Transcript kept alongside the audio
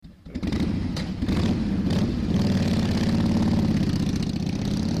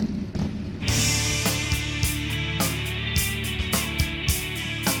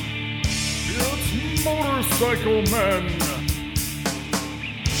Motorcycle Men.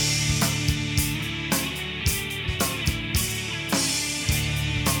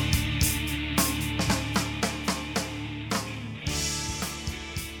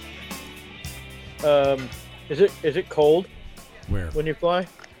 Is it cold Where? when you fly?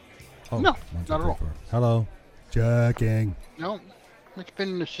 Oh, No, 1, 2, not at 3, all. 4. Hello. Checking. No, it's been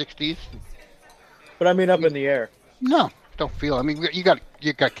in the 60s. But I mean up in the air. No, don't feel. I mean, you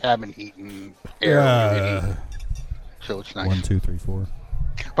got cabin heat and air, so it's nice. 1, 2, 3, 4.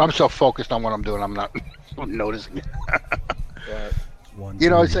 But I'm so focused on what I'm doing, I'm not noticing it. Right. 1, You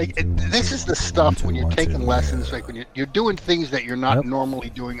know, 2, it's like 1, 2, 1, this 2, is 1, the 2, stuff 1, 2, when you're 1, 2, taking lessons, yeah. like when you're doing things that you're not Yep. normally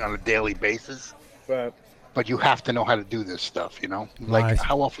doing on a daily basis. Right. But you have to know how to do this stuff, you know? Like, Nice.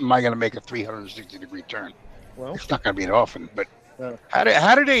 how often am I going to make a 360-degree turn? Well, It's not going to be that often, but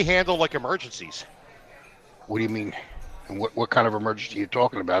How do they handle like emergencies? what do you mean? And what kind of emergency are you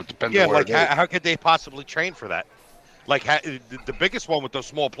talking about? It depends Yeah, on where like it is. how could they possibly train for that? Like the biggest one with those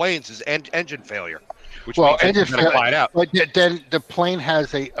small planes is engine failure, which Well, means engine it's going to glide out. But then the plane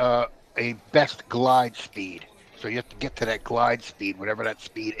has a best glide speed, so you have to get to that glide speed, whatever that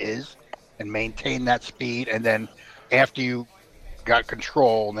speed is, and maintain that speed. And then after you got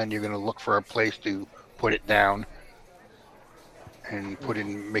control, then you're going to look for a place to put it down and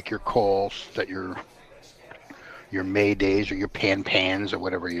make your calls that your maydays or your pans or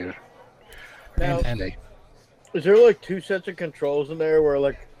whatever you now, say. is there like two sets of controls in there where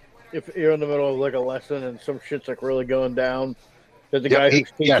like if you're in the middle of like a lesson and some shit's like really going down, that the Yep, guy who's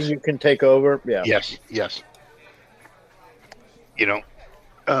teaching yes. you can take over? Yeah. Yes. You know,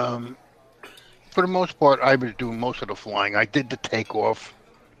 for the most part, I was doing most of the flying. I did the takeoff.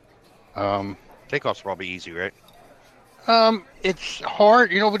 Takeoff's probably easy, right? It's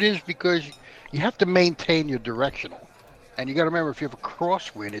hard, you know what it is, because you have to maintain your directional. And you got to remember, if you have a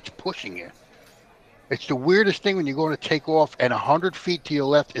crosswind, it's pushing you. It's the weirdest thing when you're going to take off, and 100 feet to your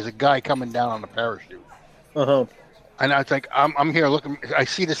left is a guy coming down on a parachute. Uh-huh. And I was like, I'm here looking. I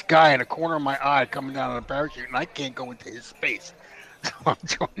see this guy in the corner of my eye coming down on a parachute, and I can't go into his space. So I'm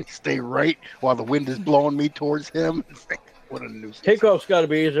trying to stay right while the wind is blowing me towards him. It's like, what a nuisance. Takeoff's got to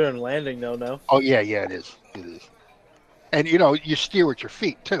be easier than landing, though. No. Oh yeah, it is. It is. And you know, you steer with your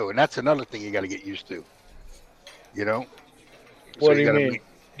feet too, and that's another thing you got to get used to. You know. What do you mean?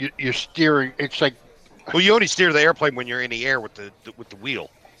 You're steering. It's like. Well, you only steer the airplane when you're in the air with the wheel,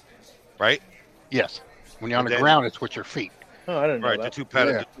 right? Yes. When you're on And the then- ground, it's with your feet. Oh, I didn't know Right, that. the two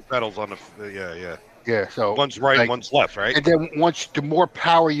pedals on the yeah. Yeah. So One's right, like, and one's left, right? And then the more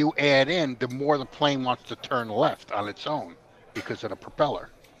power you add in, the more the plane wants to turn left on its own because of the propeller.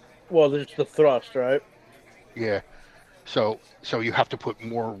 Well, there's the thrust, right? Yeah. So you have to put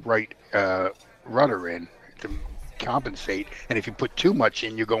more right rudder in to compensate. And if you put too much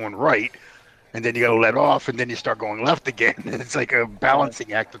in, you're going right, and then you got to let off, and then you start going left again. And it's like a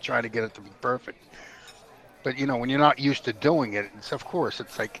balancing act to try to get it to be perfect. But you know, when you're not used to doing it, of course,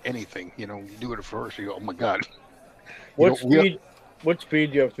 it's like anything. You know, you do it at first, you go, "Oh my god!" What speed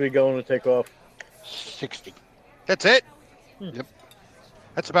do you have to be going to take off? 60. That's it. Yep.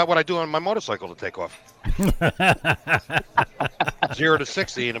 That's about what I do on my motorcycle to take off. 0 to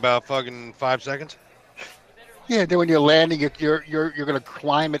 60 in about fucking 5 seconds. Yeah. Then when you're landing, you're going to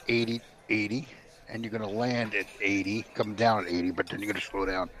climb at 80, and you're going to land at 80, come down at 80, but then you're going to slow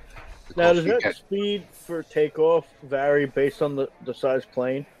down. Now, does that speed for takeoff vary based on the size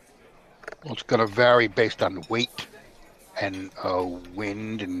plane? Well, it's going to vary based on weight and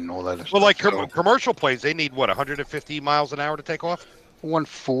wind and all that stuff. Well, like So, commercial planes, they need what 150 miles an hour to take off.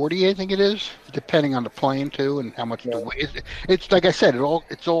 140, I think it is, depending on the plane too, and how much the weight. It's like I said,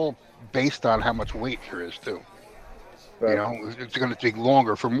 it's all based on how much weight there is too. Right. You know, it's going to take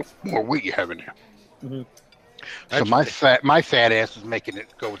longer for more weight you have in there. Mm-hmm. So my fat ass is making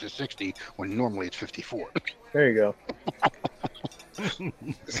it go to 60 when normally it's 54. There you go.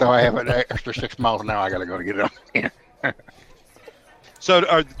 So I have an extra 6 miles an hour. I got to go to get it up. So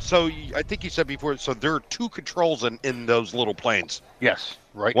I think you said before. So there are two controls in those little planes. Yes,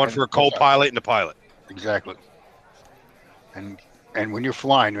 right. One for a co-pilot and a pilot. Exactly. And when you're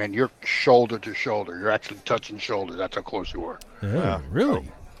flying, man, you're shoulder to shoulder. You're actually touching shoulders. That's how close you are. Oh, really?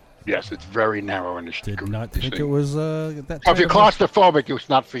 Yes, it's very narrow in this. Did not this think thing. it was that. If you're claustrophobic, it's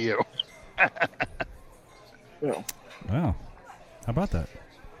not for you. Yeah. Wow. How about that?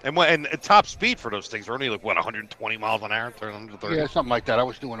 And top speed for those things are only like what 120 miles an hour, 130. Yeah, something like that. I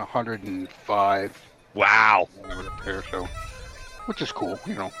was doing 105 Wow. over the pair, so which is cool,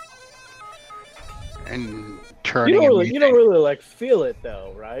 you know. And turning. You don't really like feel it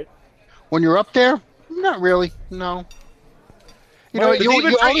though, right? When you're up there, not really. No. You know, But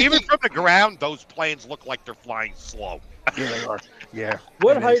even, you only even think- from the ground, those planes look like they're flying slow. Yeah, they are. Yeah.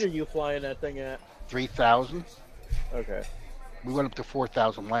 What it height is. are you flying that thing at? 3,000. Okay. We went up to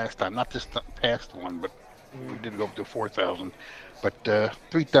 4,000 last time. Not this past one, but we did go up to 4,000. But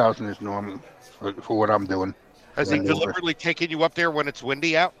 3,000 is normal for what I'm doing. Has he Right. deliberately taken you up there when it's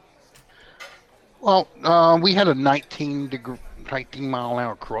windy out? Well, we had a 19 mile an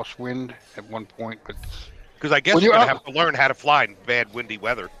hour crosswind at one point, but Because I guess When you're you're going to up- have to learn how to fly in bad windy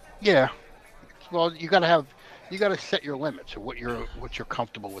weather. yeah. Well, you got to set your limits of what you're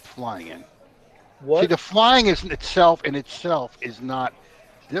comfortable with flying in. What? See, the flying is in itself is not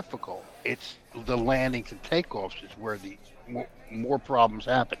difficult. It's the landings and takeoffs is where the more problems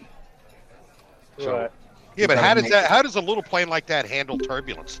happen. So, Right. Yeah, but gotta how does a little plane like that handle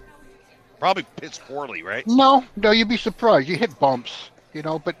turbulence? Probably piss poorly, right? No, you'd be surprised. You hit bumps,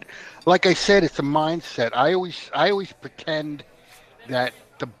 but like I said, it's a mindset. I always pretend that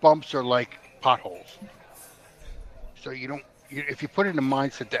the bumps are like potholes. So if you put it in a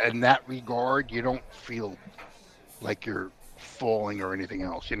mindset that in that regard, you don't feel like you're falling or anything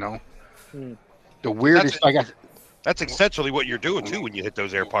else, Hmm. The weirdest, That's essentially what you're doing too when you hit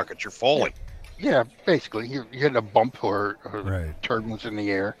those air pockets. You're falling. yeah, basically you're hitting a bump or Right. turbulence in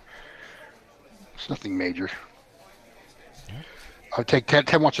the air. It's nothing major. I'll take Ted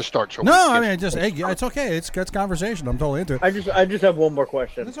wants to start. So No, we I can- mean, just hey, it's okay. It's conversation. I'm totally into it. I just have one more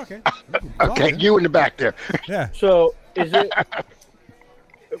question. It's okay. Okay, you in the back there. Yeah. So is it?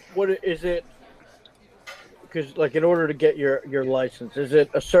 What is it? Because like in order to get your license, is it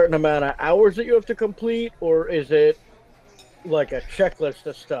a certain amount of hours that you have to complete, or is it like a checklist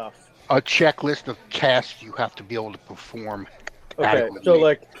of stuff? A checklist of tasks you have to be able to perform Okay, adequately. so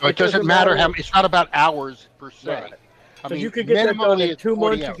like So it doesn't matter how. It's not about hours per se. Right. I So mean, you could get that done minimally in it's 2 40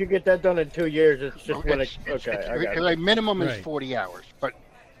 months. You hours. could get that done in 2 years. It's just when it. It's- Okay, I got it. like minimum is Right. 40 hours, but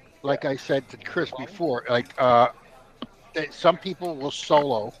like I said to Chris before, some people will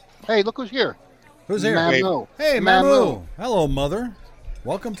solo. Hey, look who's here! Who's here? Mamu. Hey, Mamu. Hello, mother.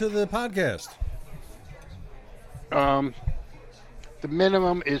 Welcome to the podcast. The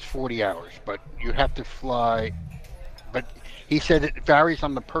minimum is 40 hours, but you have to fly. But he said it varies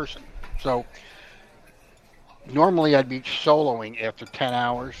on the person. So normally I'd be soloing after 10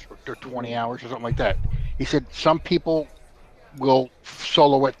 hours or 20 hours or something like that. He said some people will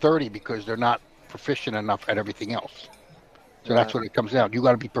solo at 30 because they're not proficient enough at everything else. So that's what it comes down. You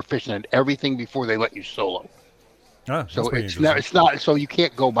got to be proficient at everything before they let you solo. Ah, So that's pretty it's not. So you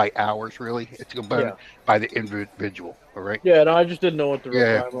can't go by hours really. It's go by, Yeah. by the individual. All right. Yeah, no, I just didn't know what the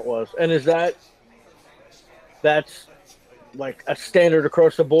Yeah. requirement was. And is that's like a standard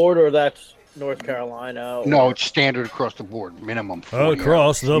across the board, or that's North Carolina? Or, No, it's standard across the board. Minimum 40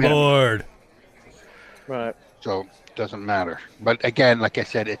 across hours. the Minimum. board. right. So it doesn't matter. But again, like I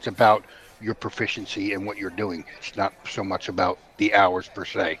said, it's about your proficiency and what you're doing. It's not so much about the hours per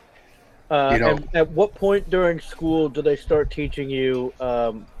se. You know- And at what point during school do they start teaching you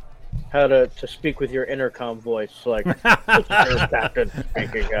how to speak with your intercom voice? Like, Captain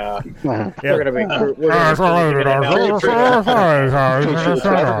speaking. We're gonna be. We're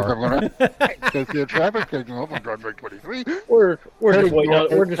just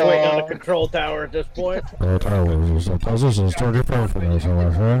waiting. We're just waiting on the control tower at this point. Radio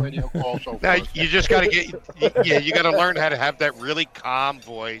call so Now forth. you just got to you got to learn how to have that really calm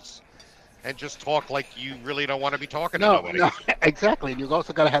voice, and just talk like you really don't want to be talking to No, nobody. no, exactly. And you've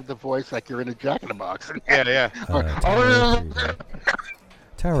also got to have the voice like you're in a Jack in the Box. Yeah.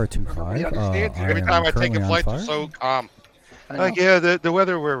 Tower 2-5. You understand? Every time I take a flight, it's so calm. Like, yeah, the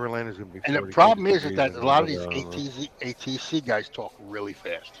weather where we're landing is going to be. And the 40 problem is degrees that a and lot of blah, these blah, blah. ATC guys talk really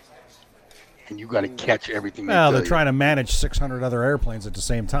fast, and you got to catch everything. Well, they they're trying to manage 600 other airplanes at the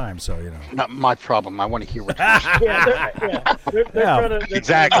same time, so Not my problem. I want to hear what. Yeah, they're Yeah, trying to.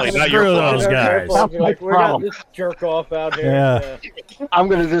 exactly, not your They're fault. they're Those they're like, we got problem. this jerk off out here. Yeah. I'm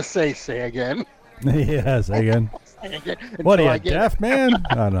going to just say again. yes, again. Until What are I you, get it. deaf, man?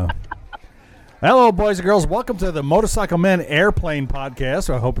 I don't know. Hello, boys and girls. Welcome to the Motorcycle Men Airplane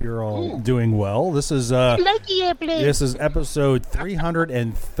Podcast. I hope you're all doing well. This is episode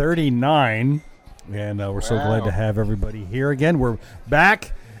 339, and we're so glad to have everybody here again. We're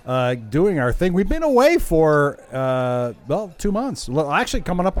back doing our thing. We've been away for 2 months. Well, actually,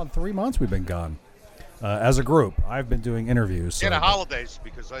 coming up on 3 months. We've been gone as a group. I've been doing interviews. Yeah, so- the holidays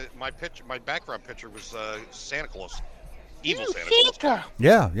because my background picture was Santa Claus, evil Santa Claus.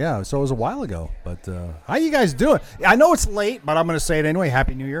 Yeah. So it was a while ago. But how you guys doing? I know it's late, but I'm going to say it anyway.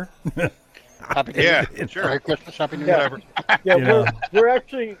 Happy New Year. Happy Yeah, Merry sure. Christmas, Happy New Yeah. Year. Whatever. Yeah, You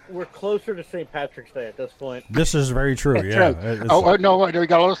know. we're closer to St. Patrick's Day at this point. This is very true. That's Yeah. right. It's- Oh, no, we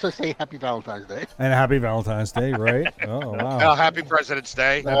got to also say Happy Valentine's Day. And happy Valentine's Day, right? Oh Oh, wow. happy President's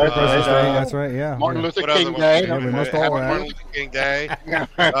Day. Happy President's Day. uh, That's right. Yeah. Martin yeah. Luther What other King ones Day. did Yeah, we missed all Happy that. Martin Luther King Day.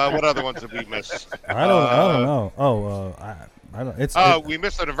 What other ones did we miss? I don't know. Oh, I don't. It's. We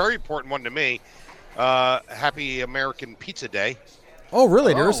missed a very important one to me. Happy American Pizza Day. Oh,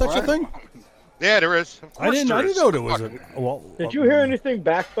 really? There is such a right. thing? Yeah, there is. Of I course didn't. there I didn't is. know there was a. Well, Did you hear anything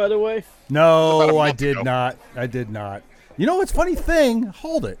back, by the way? About No, a I month did ago. not. I did not. You know what's funny thing?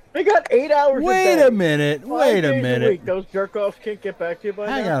 Hold it. They got 8 hours. Wait a day. a minute. 5 Wait a days minute. week. Those jerk offs can't get back to you by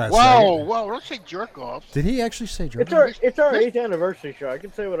Hang now. on a Whoa, second. whoa, don't say jerk offs. Did he actually say jerk? It's our 8th anniversary show. I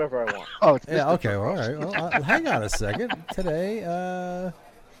can say whatever I want. Oh, it's Yeah. Mr. Okay. Well, all right. Well, hang on a second. Today.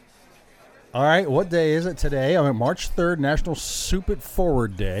 All right. What day is it today? I mean, March 3rd, National Soup It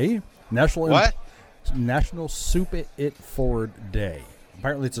Forward Day. What? National Soup It Forward Day.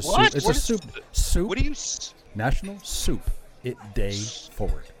 Apparently, it's a What? soup. It's What a is- soup. Soup. What do you National Soup It Day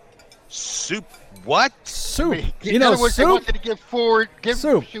Forward. soup? What? Soup. In You know, other words, they soup. wanted to give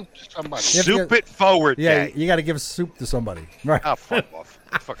Soup. soup to somebody. Yeah. Soup it forward Yeah, day. you got to give soup to somebody. Right. Oh, fuck off.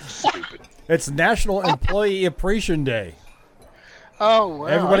 Fucking stupid. It's National Employee Appreciation Day. Oh, wow.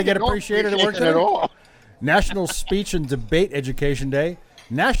 Everybody I get don't appreciated at work appreciate it today? at all. National Speech and Debate Education Day.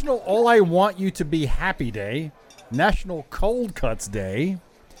 National All I Want You to Be Happy Day. National Cold Cuts Day.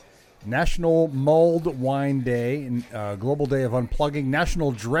 National Mulled Wine Day. Global Day of Unplugging.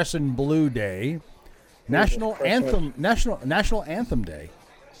 National Dress in Blue Day. National Anthem. National Anthem Day.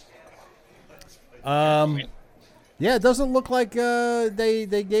 Yeah, it doesn't look like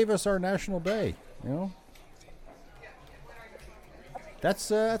they gave us our national day. You know, that's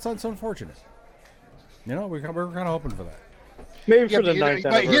unfortunate. You know, we're kind of hoping for that. Maybe Yeah, for the but 9th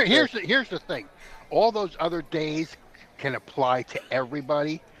but anniversary. here's the thing. All those other days can apply to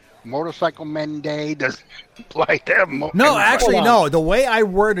everybody. Motorcycle Men Day doesn't apply to everybody. No, actually, Hold no. The way I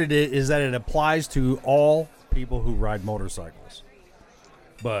worded it is that it applies to all people who ride motorcycles.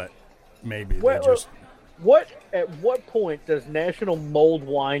 But maybe they Well, just. At what point does National Mulled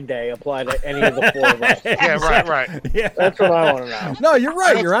Wine Day apply to any of the four of us? Yeah, right. Yeah. That's what I want to know. No, you're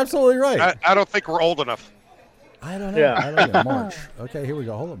right. You're absolutely right. I don't think we're old enough. I don't know. Yeah. I don't know. March. Okay, here we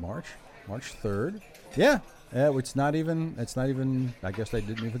go. Hold on. March 3rd. Yeah. It's not even. I guess they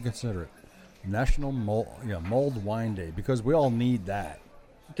didn't even consider it. National Mulled Wine Day, because we all need that.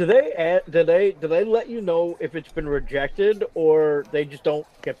 Do they let you know if it's been rejected, or they just don't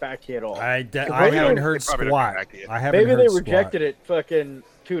get back to you at all? I Maybe haven't they- heard they probably don't squat. get back to you. I haven't Maybe heard they squat. rejected it fucking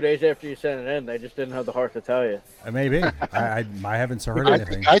 2 days after you sent it in. They just didn't have the heart to tell you. Maybe. I haven't heard I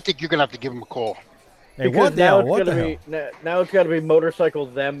anything. think you're gonna have to give him a call. Hey, Because what the now hell? it's What gonna the be now it's got to be Motorcycle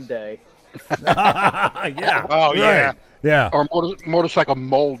Them Day. hell? Yeah. Oh, yeah. Right. Yeah. Or Motorcycle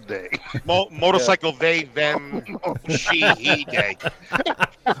Mold Day. Motorcycle they, them, she, he day.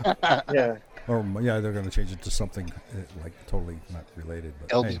 Yeah. Or yeah, they're going to change it to something like totally not related.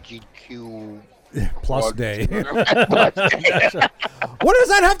 But hey, LGBTQ. plus day. What does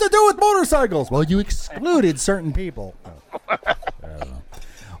that have to do with motorcycles? Well, you excluded certain people. I don't know.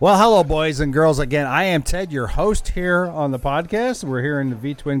 Well, hello, boys and girls. Again, I am Ted, your host here on the podcast. We're here in the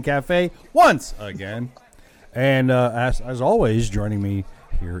V-Twin Cafe once again. And as always, joining me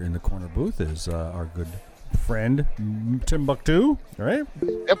here in the corner booth is our good friend, Timbuktu, right?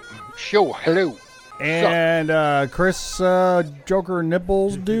 Yep. Show. Hello. And Chris Joker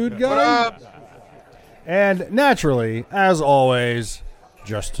Nipples dude guy. And naturally, as always,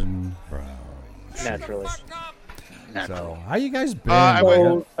 Justin Brown. Naturally. So, how you guys been? I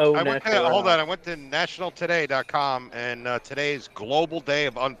went- Oh, I went to, naturally. hold on. I went to nationaltoday.com, and today is Global Day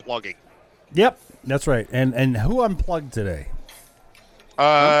of Unplugging. Yep, that's right. And who unplugged today?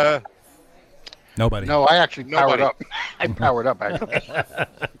 Nobody. No, I actually powered Nobody. up. I powered up, actually.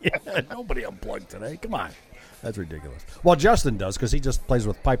 Yeah, nobody unplugged today. Come on. That's ridiculous. Well, Justin does because he just plays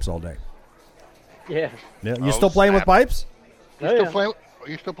with pipes all day. Yeah. Yeah, you Oh, still playing with snap. pipes? You Oh, still yeah. playing? Are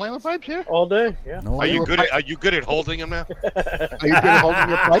you still playing with pipes here? All day. Yeah. No. Are you were good? Are you good at holding him now? Are you good at holding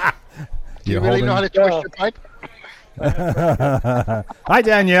your pipe? Do you really know how to twist Yeah. your pipe? Hi,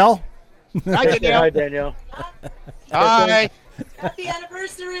 Danielle. I Yeah, can hi, Danielle. Hi. Happy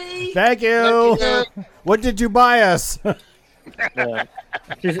anniversary! Thank you. What did you buy us? Yeah.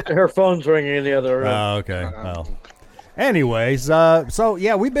 Her phone's ringing in the other room. Oh, okay. Well, anyways, so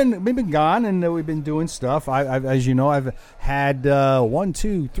yeah, we've been gone and we've been doing stuff. I've as you know, I've had 1,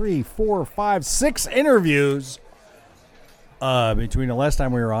 2, 3, 4, 5, 6 interviews between the last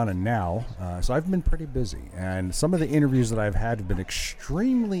time we were on and now. So I've been pretty busy, and some of the interviews that I've had have been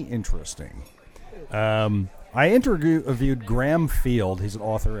extremely interesting. I interviewed Graham Field. He's an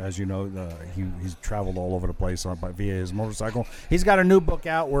author, as you know. He's traveled all over the place via his motorcycle. He's got a new book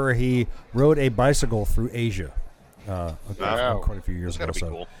out where he rode a bicycle through Asia quite a few years ago. That's So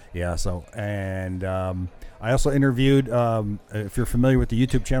gotta be cool. yeah. So and I also interviewed, if you're familiar with the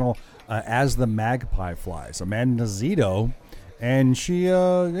YouTube channel, As the Magpie Flies, Amanda Zito, and she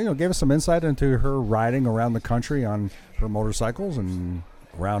gave us some insight into her riding around the country on her motorcycles and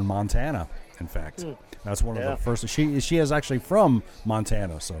around Montana. In fact, that's one of the first. She is actually from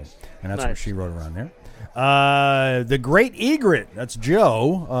Montana, and that's where she rode around there. The Great Egret, that's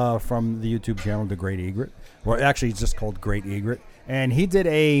Joe from the YouTube channel, The Great Egret. Well, actually, it's just called Great Egret, and he did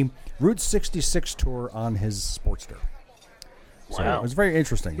a Route 66 tour on his Sportster. So it was very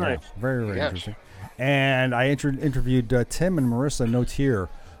interesting. Nice. Yeah, very, very interesting. And I interviewed Tim and Marissa Notier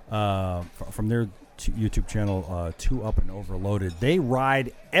from their YouTube channel, Two Up and Overloaded. They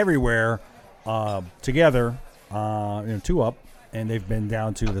ride everywhere together, Two Up, and they've been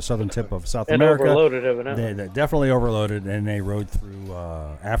down to the southern tip of South America. Overloaded, evidently. They definitely overloaded, and they rode through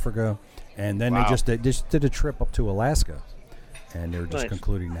Africa, and then they just did a trip up to Alaska, and they're just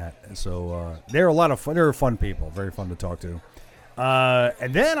concluding that. And so they're a lot of fun. They're fun people, very fun to talk to.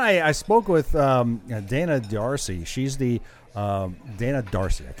 And then I spoke with Dana Darcy. She's the Dana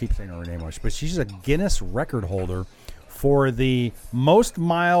Darcy. I keep saying her name wrong, but she's a Guinness record holder for the most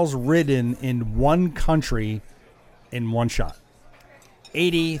miles ridden in one country in one shot.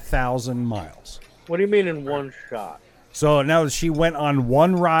 80,000 miles. What do you mean in one shot? So now she went on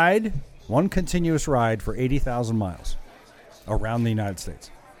one continuous ride for 80,000 miles around the United States.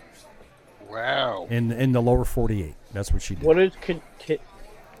 Wow. In the lower 48. That's what she did. What is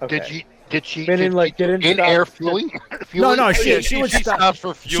okay. Did she Meaning, like, didn't in stop- air fueling? No, Yeah, she would stop. stops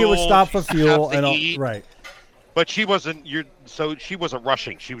for fuel. She would stop for fuel stops to and all, eat. right. But she wasn't. So she wasn't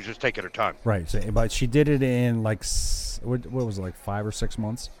rushing. She was just taking her time. Right, so, but she did it in like what was it, like 5 or 6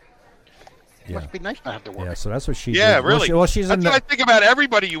 months? Yeah, Must be nice to have to work. yeah. So that's what she Yeah, did. really. Well, she's in That's what I the, think about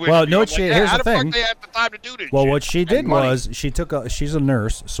everybody you interview. Well, no, I'm she- like, here's how the the fuck thing. they have the time to do this? well, shit? what she did money. was she's a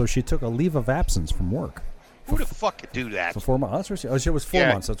nurse, so she took a leave of absence from work Who the fuck could do that? for 4 months. That's what she, it was 4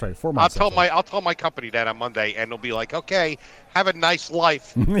 Yeah. months. That's right, 4 I'll months. tell my company that on Monday, and they'll be like, "Okay, have a nice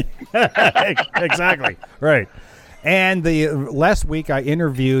life." Exactly right. And the last week I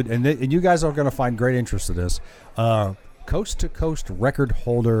interviewed, and you guys are going to find great interest in this, coast to coast record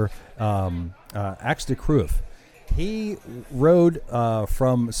holder Axe de Cruyff. He rode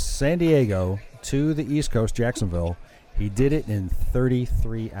from San Diego to the East Coast, Jacksonville. He did it in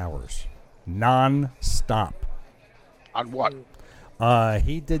 33 hours, non-stop. On what?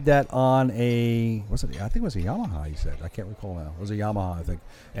 He did that on I think it was a Yamaha. He said, I can't recall now. It was a Yamaha, I think,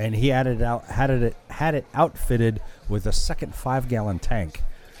 and he had it outfitted with a second 5-gallon tank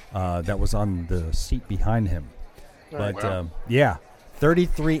that was on the seat behind him. But wow.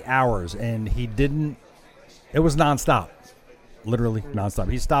 33 hours, and he didn't. It was nonstop, literally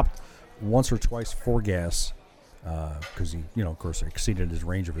nonstop. He stopped once or twice for gas because he, of course, exceeded his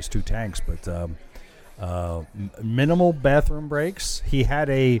range of his 2 tanks, but. Minimal bathroom breaks. He had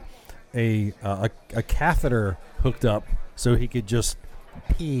a catheter hooked up so he could just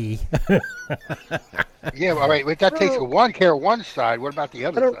pee. Yeah, all right. But that takes one care of one side. What about the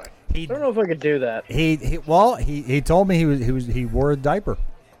other side? I don't know if I could do that. He told me he wore a diaper,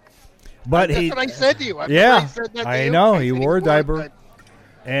 but That's what I said to you. I said that to I you. know I he said wore a would, diaper, but-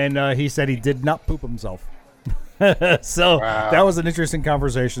 and he said he did not poop himself. So Wow. that was an interesting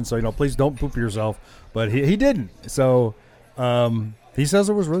conversation. So please don't poop yourself, but he didn't. So he says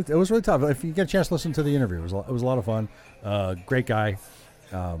it was really tough. If you get a chance to listen to the interview, it was a lot of fun. Great guy.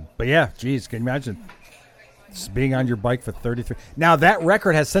 But yeah, geez, can you imagine just being on your bike for 33? Now that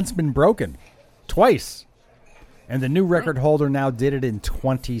record has since been broken twice, and the new record holder now did it in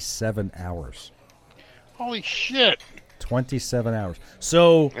 27 hours. Holy shit! 27 hours.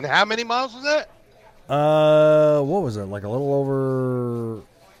 So And how many miles was that? what was it? Like a little over.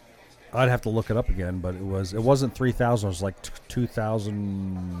 I'd have to look it up again, but it wasn't 3,000. It was like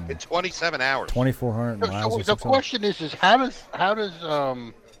 2,000. In 27 hours. 2,400 miles. So or the something. question is how does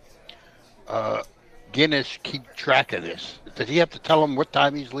Guinness keep track of this? Does he have to tell them what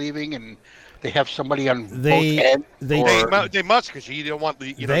time he's leaving, and they have somebody on both ends? They must, because you don't want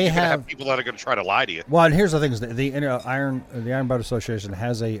the. They You're gonna have- have people that are going to try to lie to you. Well, and here's the thing: is the Iron Boat Association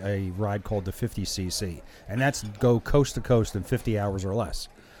has a ride called the 50cc, and that's go coast to coast in 50 hours or less.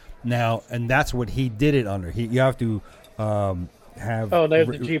 Now, and that's what he did it under. You have to have. Oh, they have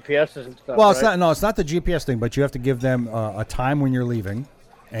the GPSs and stuff. Well, right? it's not. No, it's not the GPS thing, but you have to give them a time when you're leaving,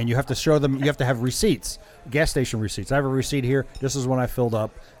 and you have to show them. You have to have receipts, gas station receipts. I have a receipt here. This is when I filled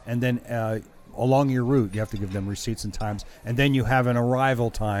up, and then along your route, you have to give them receipts and times, and then you have an arrival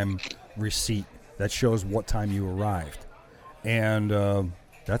time receipt that shows what time you arrived, and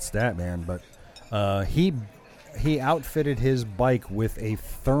that's that, man. But he outfitted his bike with a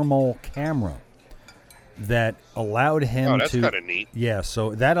thermal camera that allowed him Oh, that's to. kind of neat. Yeah,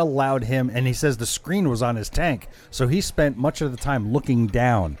 so that allowed him, and he says the screen was on his tank, so he spent much of the time looking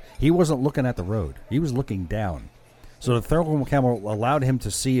down. He wasn't looking at the road; he was looking down. So the thermal camera allowed him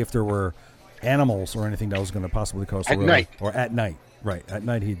to see if there were animals or anything that was going to possibly cross the At road. night. Or at night, right? At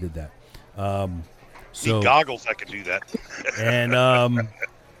night, he did that. So Need goggles that can do that.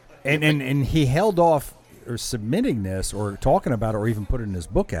 and he held off or submitting this or talking about it or even putting his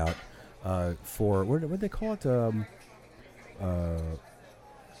book out for what did they call it?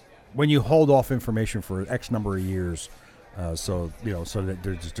 When you hold off information for X number of years, so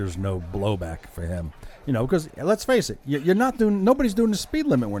that there's no blowback for him. Because let's face it, you're not doing. Nobody's doing the speed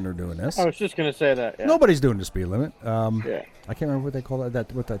limit when they're doing this. I was just gonna say that. Yeah. Nobody's doing the speed limit. Yeah. I can't remember what they call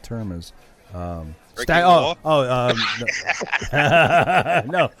that. What that term is. Breaking the law?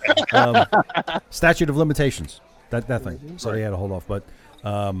 No. Statute of limitations. That thing. So they had to hold off. But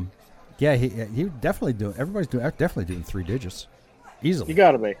yeah, he definitely doing. Everybody's definitely doing 3 digits, easily. You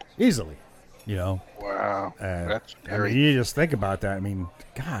gotta be. Easily. Wow. That's I very. mean, you just think about that. I mean,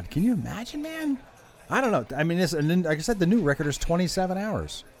 God, can you imagine, man? I don't know. I mean, and then, like I said, the new record is 27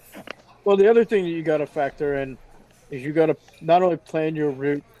 hours. Well, the other thing that you gotta factor in is you gotta not only plan your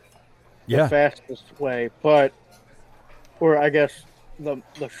route Yeah. the fastest way, or I guess the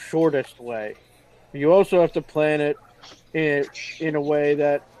shortest way. You also have to plan it in a way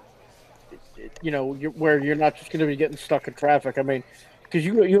that where you're not just going to be getting stuck in traffic. I mean, because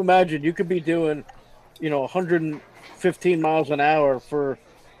you imagine you could be doing 115 miles an hour for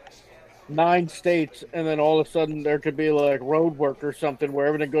 9 states, and then all of a sudden there could be like road work or something where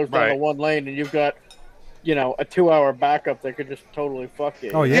everything goes down to Right. one lane, and you've got a 2-hour backup that could just totally fuck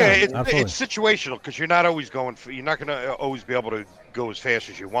you. Oh, Yeah, yeah, absolutely. it's situational because you're not always you're not going to always be able to go as fast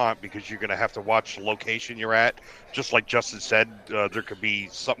as you want because you're going to have to watch the location you're at. Just like Justin said, there could be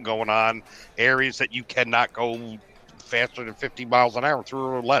something going on, areas that you cannot go faster than 50 miles an hour through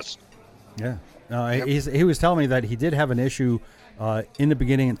or less. Yeah. No, he was telling me that he did have an issue in the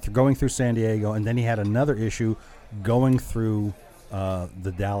beginning going through San Diego, and then he had another issue going through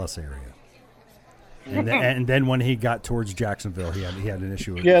the Dallas area. And then when he got towards Jacksonville, he had an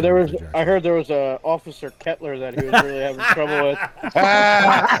issue. Yeah, there was. with Jacksonville. I heard there was a Officer Kettler that he was really having trouble with.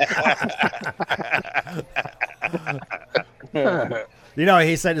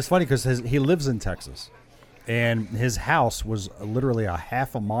 He said it's funny because he lives in Texas, and his house was literally a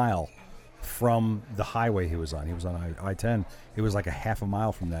half a mile from the highway he was on. He was on I-10. It was like a half a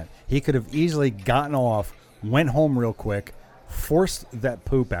mile from that. He could have easily gotten off, went home real quick, forced that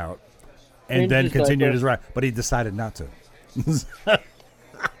poop out, and then continued his ride. But he decided not to.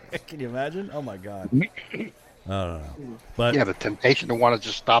 Can you imagine? Oh my God. I don't know. But Yeah, the temptation to want to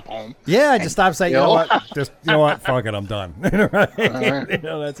just stop home. yeah, I just stopped saying, you know what? Just fuck it, I'm done. Right? right.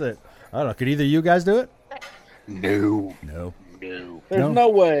 That's it. I don't know. Could either of you guys do it? No. No. No. There's no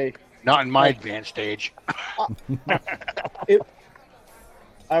way. Not in my advanced stage.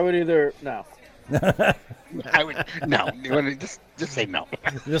 I would either no. I would no. You wanna just say no.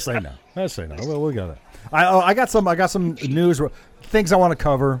 Just say no. Just say no. We'll got it. I got some news, things I want to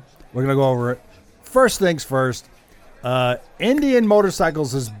cover. We're gonna go over it. First things first. Indian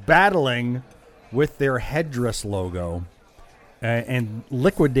Motorcycles is battling with their headdress logo and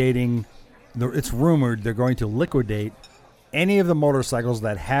liquidating. It's rumored they're going to liquidate any of the motorcycles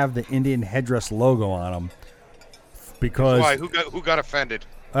that have the Indian headdress logo on them. Because Why? Who got offended?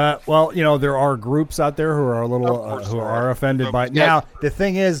 well, there are groups out there who are a little Of course who there are are. offended by. Yes. Now, the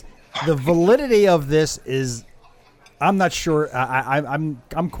thing is, the validity of this is, I'm not sure.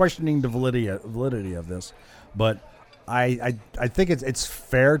 I'm questioning the validity of this, but I think it's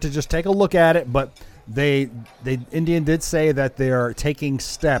fair to just take a look at it. But Indian did say that they are taking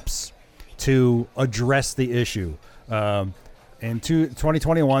steps to address the issue. In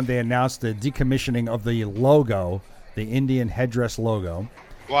 2021, they announced the decommissioning of the logo, the Indian headdress logo.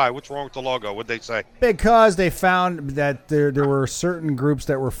 Why? What's wrong with the logo? What'd they say? Because they found that there were certain groups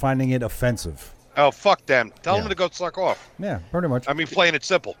that were finding it offensive. Oh, fuck them. Tell Yeah. them to go suck off. Yeah, pretty much. I mean, plain and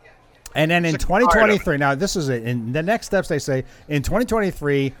simple. And then in Sick and tired of it. 2023, now this is it. In the next steps, they say in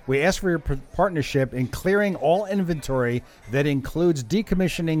 2023, we ask for your partnership in clearing all inventory that includes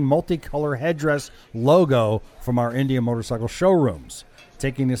decommissioning multicolor headdress logo from our Indian motorcycle showrooms.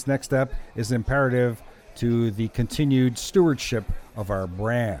 Taking this next step is imperative to the continued stewardship of our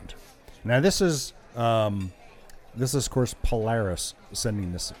brand. Now, this is of course Polaris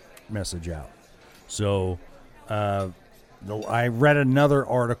sending this message out. So, I read another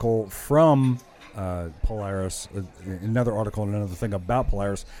article from Polaris, another article and another thing about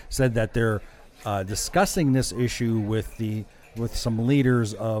Polaris said that they're discussing this issue with some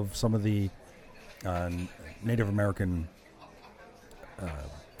leaders of some of the Native American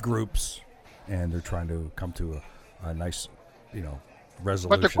groups, and they're trying to come to a nice, resolution.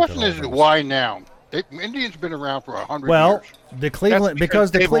 But the question is, why now? Indians been around for 100 well, years. the Cleveland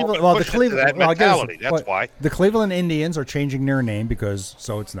because the they've Cleveland all well been the pushed into Cleveland that well, I guess mentality. That's why the Cleveland Indians are changing their name because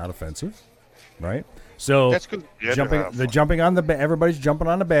so it's not offensive, right? So that's good. Yeah, jumping on everybody's jumping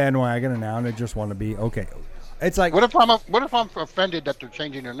on the bandwagon, and now they just want to be okay. It's like What if I'm offended that they're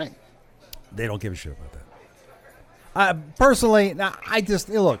changing their name? they don't give a shit about that. Personally, now I just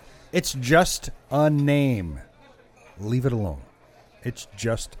look. It's just a name. Leave it alone. It's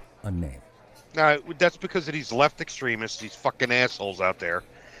just a name. No, that's because of these left extremists, these fucking assholes out there.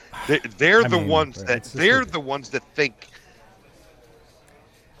 They're the ones that think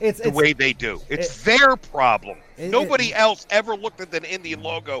it's the way they do. It's their problem. Nobody else ever looked at an Indian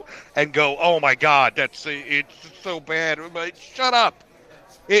logo and go, "Oh my God, it's so bad." Shut up.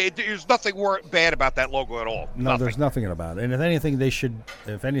 There's nothing bad about that logo at all. No, there's nothing about it. And if anything, they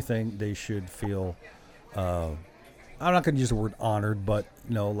should feel. I'm not going to use the word honored, but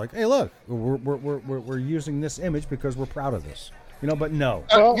like, hey, look, we're using this image because we're proud of this. But no.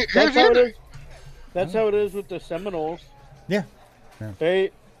 Well, that's how it is. That's how it is with the Seminoles. Yeah. Okay.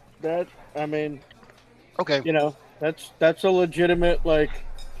 That's a legitimate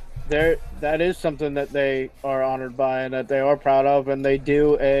that is something that they are honored by and that they are proud of, and they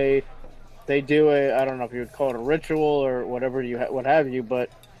do a I don't know if you would call it a ritual or whatever what have you,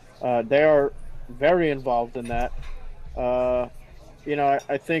 but they are very involved in that. I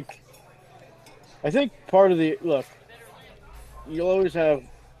think part of the look, you'll always have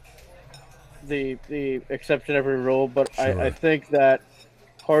the exception every rule, but sure. I think that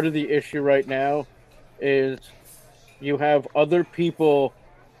part of the issue right now is you have other people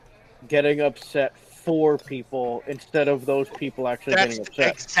getting upset for people instead of those people actually getting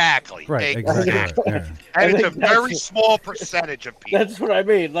upset. Exactly. Right. Exactly. Yeah. And it's a very small percentage of people. That's what I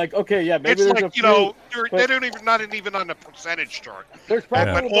mean. Like, okay, yeah, maybe it's there's like, a few, they don't even not even on the percentage chart. There's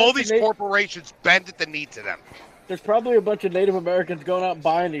probably But all these corporations bend at the knee to them. There's probably a bunch of Native Americans going out and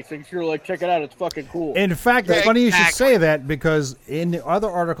buying these things. You're like, check it out, it's fucking cool. In fact, it's funny you should say that because in the other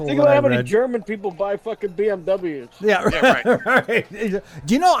article think about how many German people buy fucking BMWs. Yeah, right.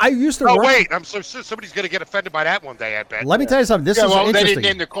 Do you know I used to? Oh wait, I'm so somebody's gonna get offended by that one day. I bet. Let me tell you something. This is interesting. They didn't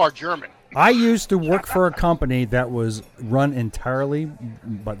name the car German. I used to work for a company that was run entirely,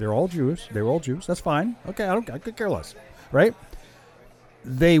 but they're all Jews. They were all Jews. That's fine. Okay, I could care less, right?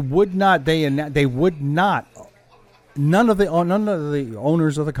 They would not. They would not. None of the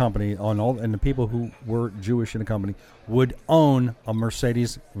owners of the company and the people who were Jewish in the company would own a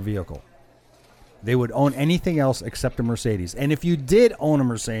Mercedes vehicle. They would own anything else except a Mercedes. And if you did own a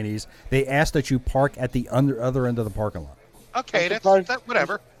Mercedes, they asked that you park at the other end of the parking lot. Okay, that's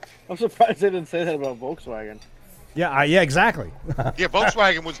whatever. I'm surprised they didn't say that about Volkswagen. Yeah, exactly. Yeah,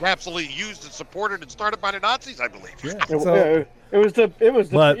 Volkswagen was absolutely used and supported and started by the Nazis, I believe. Yeah. It was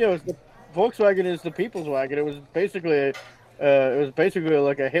the Volkswagen is the people's wagon. It was basically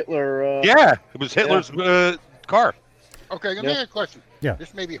like a Hitler. Yeah, it was Hitler's car. Okay, let me ask you a question. Yeah.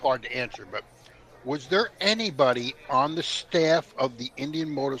 This may be hard to answer, but was there anybody on the staff of the Indian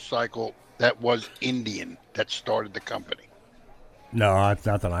Motorcycle that was Indian that started the company? No, it's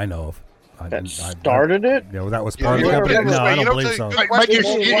not that I know of. Started it? Yeah, that was part of the company. No, I don't believe so. But you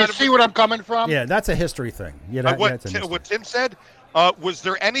see what I'm coming from? Yeah, that's a history thing. Yeah, what Tim said. Was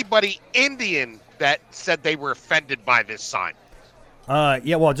there anybody Indian that said they were offended by this sign?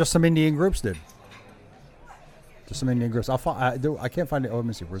 Yeah, well, just some Indian groups did. Just some Indian groups. I can't find it. Oh, let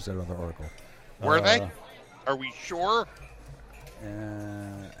me see. Where's that other article? Were they? Are we sure?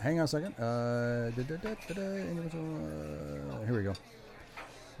 Hang on a second. Here we go.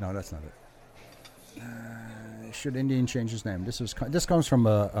 No, that's not it. Should Indian change his name? This comes from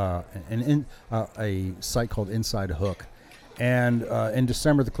a site called Inside Hook. And in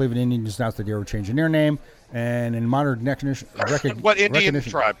December, the Cleveland Indians announced that they were changing their name. And in modern recognition, what Indian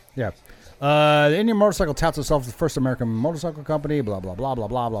tribe? Yeah, The Indian Motorcycle touts itself as the first American motorcycle company, blah, blah, blah, blah,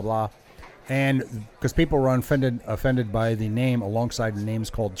 blah, blah, blah. And because people were offended by the name alongside names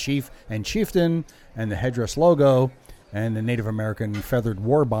called Chief and Chieftain and the headdress logo and the Native American feathered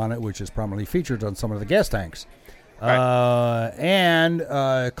war bonnet, which is prominently featured on some of the gas tanks. Right. And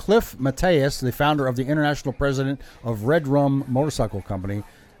Cliff Mateus, the founder of the international president of Red Rum Motorcycle Company,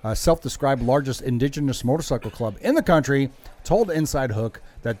 self-described largest indigenous motorcycle club in the country, told Inside Hook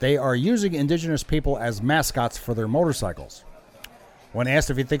that they are using indigenous people as mascots for their motorcycles. When asked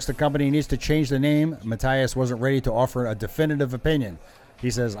if he thinks the company needs to change the name, Matthias wasn't ready to offer a definitive opinion.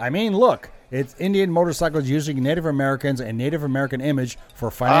 He says, I mean, look, it's Indian motorcycles using Native Americans and Native American image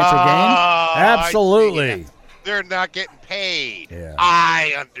for financial gain? Absolutely. They're not getting paid. Yeah.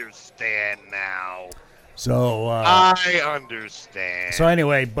 I understand now. So I understand. So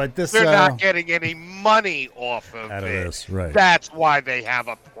anyway, but this they're not getting any money off of out of it. this, right? That's why they have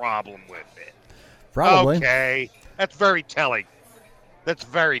a problem with it. Probably. Okay, that's very telling. That's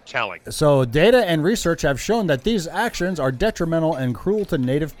very telling. So data and research have shown that these actions are detrimental and cruel to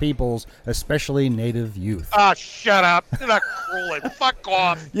Native peoples, especially Native youth. Ah, shut up! They're not cruel. Fuck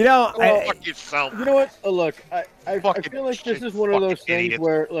off. You know, fuck yourself. You know what? Look, I feel like this is one of those things idiot.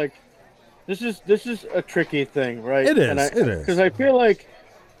 where, like, this is a tricky thing, right? It is. It is. Because I feel like,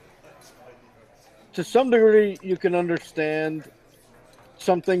 to some degree, you can understand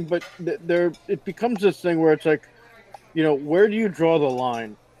something, but it becomes this thing where it's like, you know, where do you draw the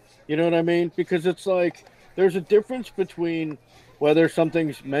line? You know what I mean? Because it's like there's a difference between whether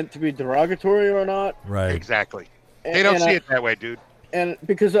something's meant to be derogatory or not. Right. Exactly. They don't see it that way, dude. And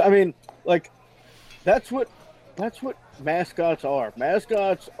because I mean, like, that's what mascots are.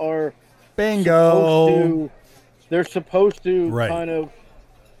 Mascots are bingo. They're supposed to right. kind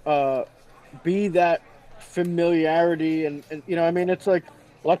of be that familiarity, and you know, I mean, it's like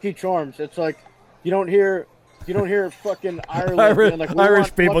Lucky Charms. It's like you don't hear fucking Ireland being like,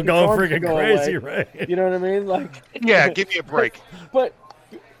 Irish people going freaking crazy, away. right? You know what I mean? Like, yeah, give me a break. But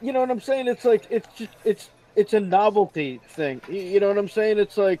you know what I'm saying? It's like it's a novelty thing. You know what I'm saying?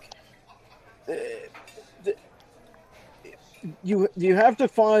 It's like you have to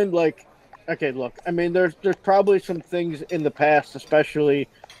find, like, okay, look, I mean, there's probably some things in the past, especially,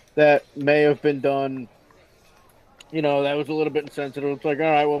 that may have been done, you know, that was a little bit insensitive. It's like, all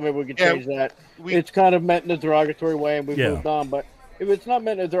right, well, maybe we can change that. It's kind of meant in a derogatory way, and we've moved on. But if it's not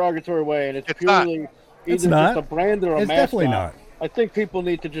meant in a derogatory way, and it's purely either just a brand or a mascot, definitely not. I think people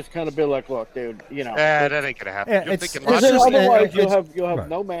need to just kind of be like, look, dude, you know. That ain't going to happen. Otherwise, you'll have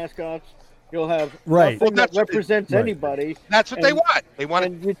no mascots. You'll have nothing that represents anybody. That's what they want. They want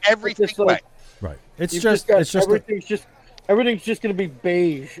everything like, right. It's just everything's just going to be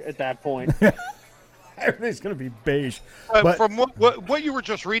beige at that point. Everything's going to be beige. But from what you were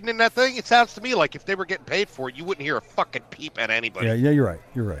just reading in that thing, it sounds to me like if they were getting paid for it, you wouldn't hear a fucking peep at anybody. Yeah, you're right.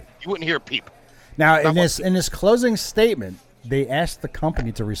 You're right. You wouldn't hear a peep. Now, in this closing statement, they asked the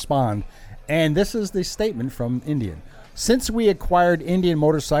company to respond, and this is the statement from Indian. Since we acquired Indian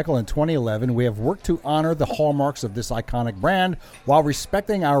Motorcycle in 2011, we have worked to honor the hallmarks of this iconic brand while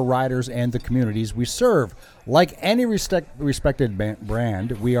respecting our riders and the communities we serve. Like any respected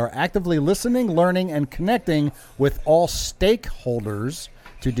brand, we are actively listening, learning, and connecting with all stakeholders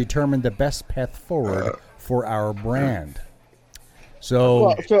to determine the best path forward for our brand.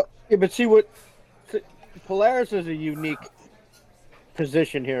 But see Polaris is a unique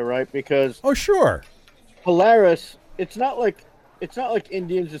position here, right? Because Polaris, it's not like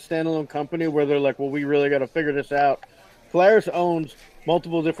Indian's a standalone company where they're like, well, we really got to figure this out. Polaris owns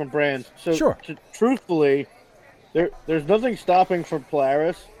multiple different brands, so truthfully, there's nothing stopping for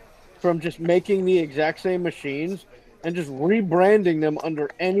Polaris from just making the exact same machines and just rebranding them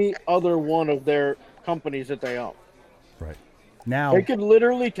under any other one of their companies that they own. Right. Now they could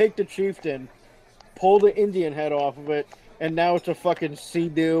literally take the Chieftain, pull the Indian head off of it, and now it's a fucking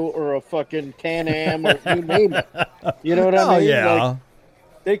Sea-Doo or a fucking Can-Am or you name it. You know what I mean? Yeah. Like,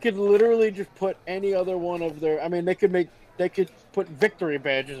 they could literally just put any other one of their. I mean, they could put victory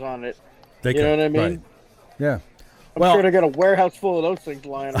badges on it. You know what I mean? Right. Yeah. I'm sure they got a warehouse full of those things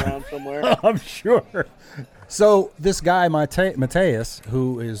lying around somewhere. I'm sure. So this guy, Mateus,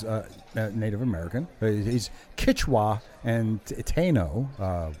 who is Native American, he's Kichwa and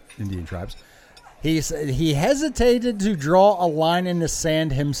Taino, Indian tribes. He hesitated to draw a line in the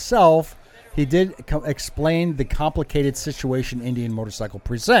sand himself. He did explain the complicated situation Indian Motorcycle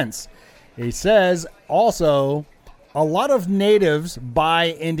presents. He says also, a lot of natives buy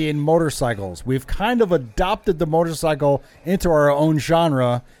Indian motorcycles. We've kind of adopted the motorcycle into our own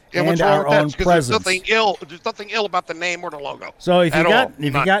genre and what's wrong our with that? own It's 'cause presence. There's nothing ill about the name or the logo. So if at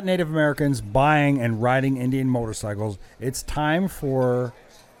you all. got Native Americans buying and riding Indian motorcycles, it's time for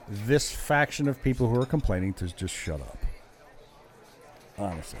this faction of people who are complaining to just shut up.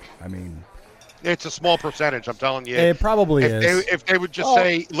 Honestly, I mean, It's a small percentage. I'm telling you. it probably is. If they would just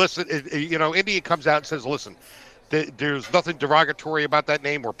say, listen, India comes out and says, listen, there's nothing derogatory about that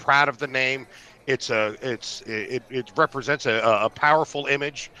name. We're proud of the name. It represents a powerful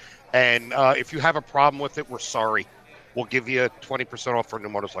image, and if you have a problem with it, we're sorry. We'll give you 20% off for a new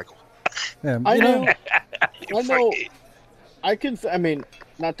motorcycle. Yeah, I you know, know. I mean,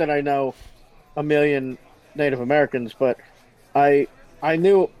 not that I know a million Native Americans, but I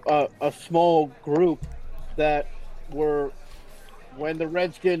knew a small group that were, when the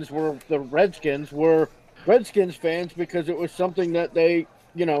Redskins were Redskins fans because it was something that they,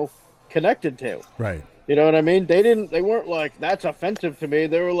 connected to. right. You know what I mean? They weren't like, that's offensive to me.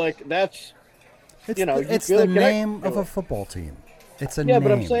 They were like, that's, It's you it's feel the connected name to of it. a football team. It's a Yeah, name.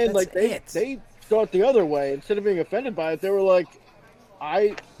 but I'm saying, That's it. they saw it the other way. Instead of being offended by it, they were like,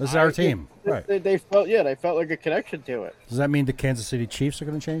 This is our team. Right. They felt like a connection to it. Does that mean the Kansas City Chiefs are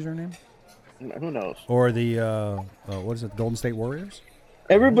going to change their name, Who knows? or the what is it, Golden State Warriors?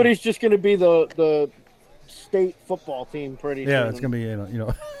 Everybody's just going to be the state football team pretty soon. Yeah, it's going to be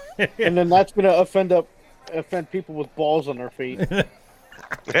And then that's going to offend people with balls on their feet.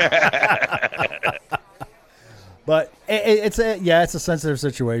 But it's a sensitive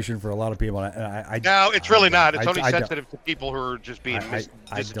situation for a lot of people. No, it's really not. It's I only don't- sensitive to people who are just being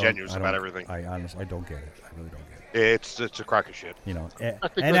disingenuous about everything. I honestly don't get it. I really don't get It's a crock of shit. it. I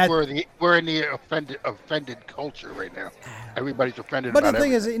think and like we're in the offended culture right now. Everybody's offended. But about the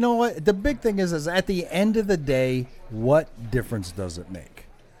thing everything. is, you know what? The big thing is at the end of the day, what difference does it make?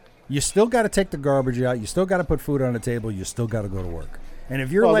 You still got to take the garbage out. You still got to put food on the table. You still got to go to work. And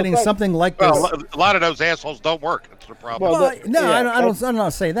if you're letting something like this, Well, a lot of those assholes don't work. That's the problem. Well, I'm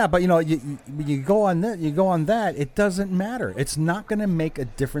not saying that. But you go on that. You go on that. It doesn't matter. It's not going to make a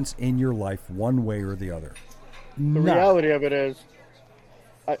difference in your life one way or the other. The reality of it is,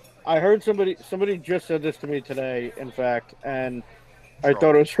 I heard somebody just said this to me today, in fact, and I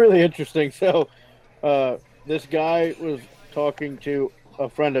thought it was really interesting. So, this guy was talking to a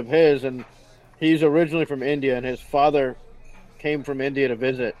friend of his, and he's originally from India, and his father came from India to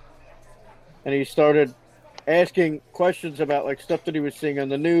visit, and he started asking questions about like stuff that he was seeing on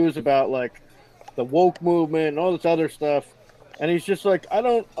the news about like the woke movement and all this other stuff. And he's just like, I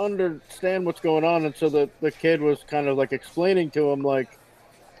don't understand what's going on. And so the kid was kind of like explaining to him, like,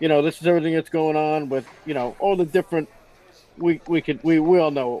 this is everything that's going on with, all the different, we all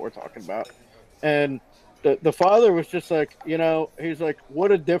know what we're talking about. And the father was just like, he's like,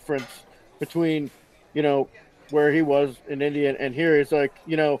 what a difference between, where he was in India and here. He's like,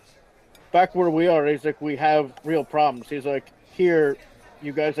 back where we are, he's like, we have real problems. He's like, here,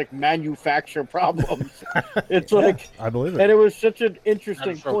 you guys like manufacture problems. It's like, I believe it. and it was such an interesting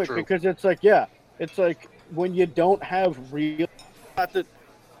That's so point true. because it's like, it's like when you don't have real.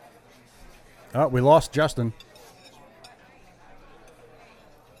 Oh, we lost Justin.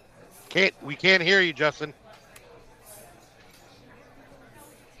 We can't hear you, Justin.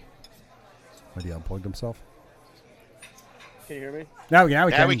 Maybe he unplugged himself. Can you hear me? Now we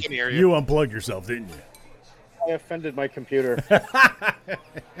can hear you. You unplugged yourself, didn't you? I offended my computer. no,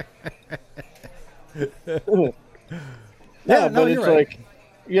 but it's you're right. like,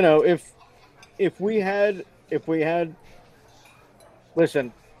 if we had,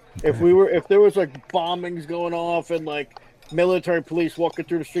 listen, if there was like bombings going off and like military police walking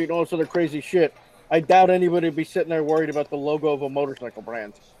through the street and all this other crazy shit, I doubt anybody would be sitting there worried about the logo of a motorcycle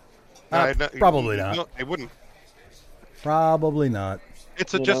brand. Probably not. No, they wouldn't. Probably not.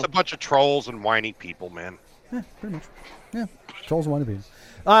 It's just a bunch of trolls and whiny people, man. Yeah, pretty much. Yeah, trolls want to be.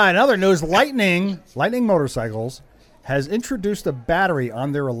 In other news, Lightning Motorcycles has introduced a battery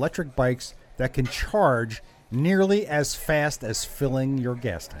on their electric bikes that can charge nearly as fast as filling your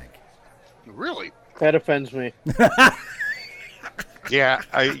gas tank. Really? That offends me. Yeah,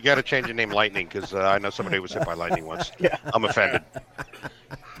 you got to change the name Lightning because I know somebody was hit by lightning once. I'm offended.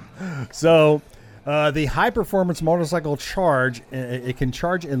 So, the high-performance motorcycle charge, it can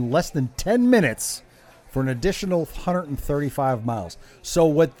charge in less than 10 minutes for an additional 135 miles. So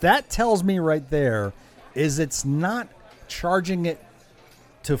what that tells me right there is it's not charging it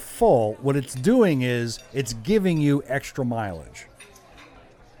to full. What it's doing is it's giving you extra mileage.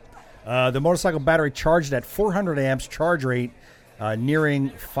 The motorcycle battery charged at 400 amps charge rate nearing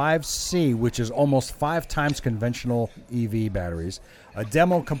 5C, which is almost 5 times conventional EV batteries. A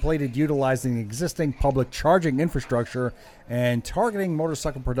demo completed utilizing existing public charging infrastructure and targeting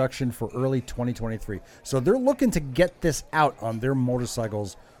motorcycle production for early 2023. So they're looking to get this out on their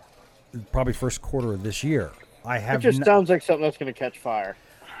motorcycles probably first quarter of this year. It just sounds like something that's going to catch fire.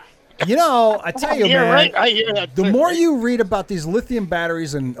 You know, I tell you, Yeah, man, right. I hear that the too, more right? you read about these lithium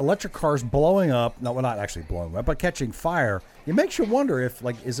batteries and electric cars blowing up, no, well, not actually blowing up, but catching fire, it makes you wonder if,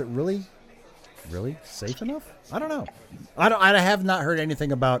 like, is it really safe enough? I don't know. I have not heard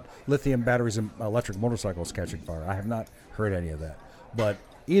anything about lithium batteries and electric motorcycles catching fire. I have not heard any of that. But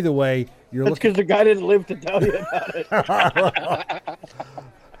either way, you're That's looking. because the guy didn't live to tell you about it.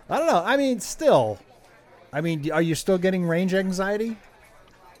 I don't know. I mean, still. I mean, are you still getting range anxiety?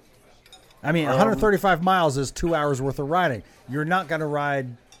 I mean, 135 miles is 2 hours worth of riding. You're not going to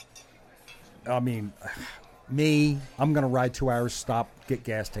ride. I mean, I'm going to ride 2 hours, stop, get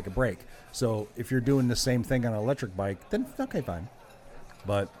gas, take a break. So if you're doing the same thing on an electric bike, then okay, fine.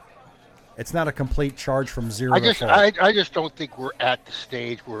 But it's not a complete charge from zero to full. I just don't think we're at the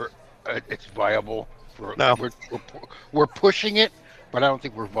stage where it's viable. No. We're pushing it, but I don't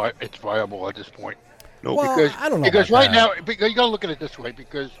think it's viable at this point. No, Well, because I don't know because about right that. now, because you got to look at it this way,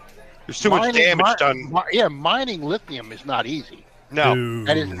 because there's too much damage done. mining lithium is not easy, No, Dude.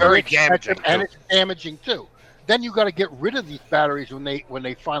 and it's Very very damaging, expensive, and too. it's damaging too. Then you got to get rid of these batteries when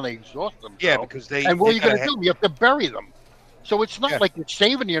they finally exhaust themselves. yeah, because they. And what are they you going to gotta do? You have to bury them. So it's not Yeah. like you're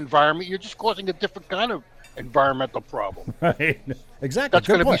saving the environment; you're just causing a different kind of environmental problem. Right. Exactly. That's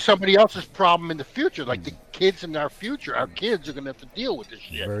Good going to be point. somebody else's problem in the future. Like the kids in our future, our kids are going to have to deal with this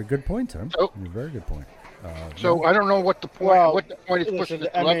shit. Very good point, Tim. So- Very good point. So I don't know what the point. Well, what the point is pushing listen, this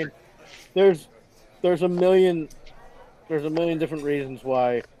electric. there's a million different reasons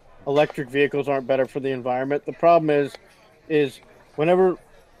why electric vehicles aren't better for the environment. The problem is whenever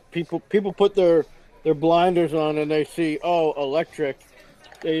people put their blinders on and they see electric,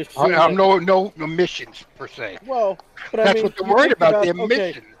 they just see that- no emissions per se. well, but I That's mean, what they're you worried think about. The okay,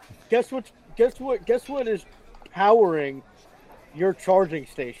 emissions. guess what is powering your charging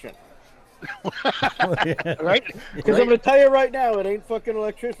station? Right? Because I'm going to tell you right now, it ain't fucking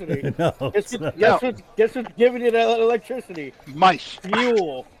electricity. No, Guess what's giving you that electricity? Mice.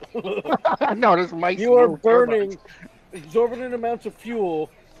 Fuel. No, there's mice. You are no burning exorbitant amounts of fuel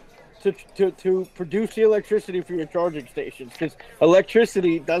to produce the electricity for your charging stations. Because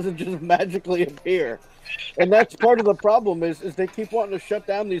electricity doesn't just magically appear. And that's part of the problem is they keep wanting to shut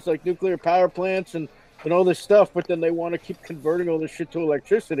down these like nuclear power plants and all this stuff, but then they want to keep converting all this shit to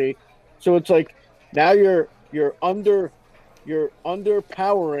electricity. So it's like now you're underpowering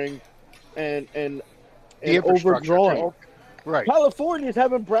and The infrastructure, overdrawing. Right. California's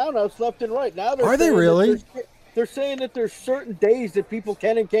having brownouts left and right. Now Are they saying that really? they're saying that there's certain days that people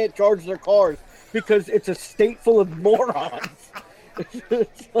can and can't charge their cars because it's a state full of morons.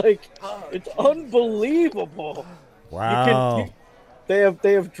 It's like it's unbelievable. Wow. They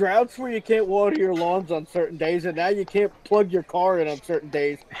have droughts where you can't water your lawns on certain days, and now you can't plug your car in on certain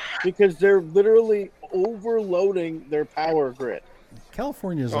days because they're literally overloading their power grid.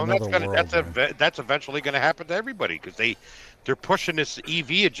 California is Well, another world. man. that's eventually going to happen to everybody because they're pushing this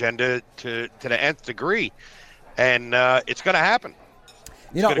EV agenda to the nth degree, and it's going to happen.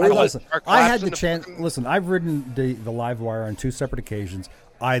 You know, It's gonna listen, start I had collapsing the the chance. fucking- Listen, I've ridden the Livewire on 2 separate occasions.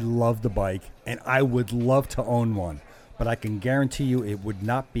 I love the bike, and I would love to own one, but I can guarantee you it would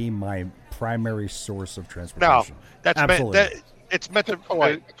not be my primary source of No, transportation. that's Absolutely. it's meant to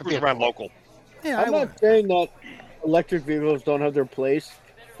Wait, cruise around local. Yeah, I'm not saying that electric vehicles don't have their place,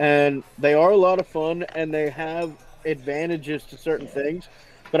 and they are a lot of fun, and they have advantages to certain things,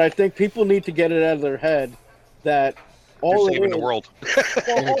 but I think people need to get it out of their head that all You're it saving is, the world.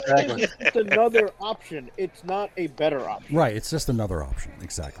 well, all it is it's another option. It's not a better option. Right, it's just another option.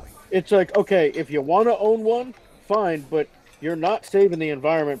 Exactly. It's like, okay, if you want to own one, fine, but you're not saving the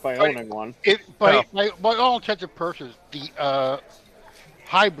environment by owning one. By all intents and purposes, the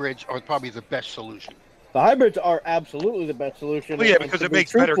hybrids are probably the best solution. The hybrids are absolutely the best solution. Well, yeah, and because to it be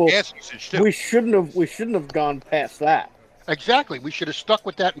makes better truthful, gas usage too. We shouldn't have gone past that. Exactly. We should have stuck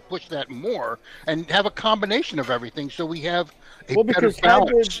with that and pushed that more, and have a combination of everything, so we have a Well, better because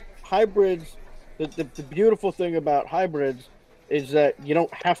balance. hybrids, the beautiful thing about hybrids is that you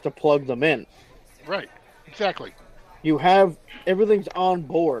don't have to plug them in. Right. Exactly. You have everything's on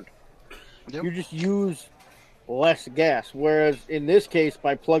board. Yep. You just use less gas. Whereas in this case,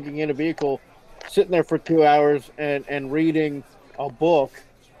 by plugging in a vehicle, sitting there for 2 hours and reading a book,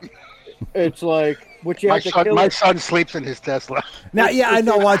 it's like what you My have to kill. son sleeps in his Tesla. Now, yeah, I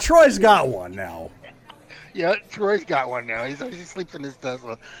know. Troy's got one now. Yeah, Troy's got one now. He sleeps in his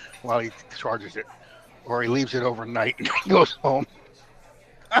Tesla while he charges it, or he leaves it overnight and goes home.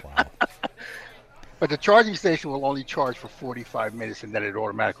 Wow. But the charging station will only charge for 45 minutes, and then it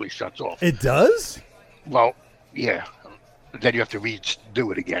automatically shuts off. It does? Well, yeah. Then you have to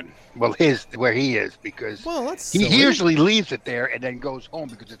redo it again. Well, where he is, because Well, that's he silly. usually leaves it there and then goes home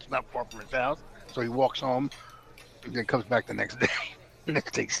because it's not far from his house. So he walks home and then comes back the next day and then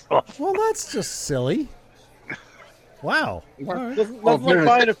takes off. Well, that's just silly. Wow. All right. Nothing Oh, like man.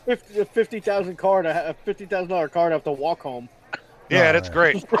 buying a $50,000 car to have to walk home. Yeah, Oh, that's yeah.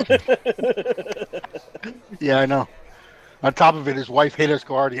 great. Yeah, I know. On top of it, his wife hit his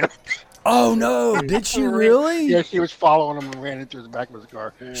car. Oh no! Did she really? Yeah, she was following him and ran into the back of his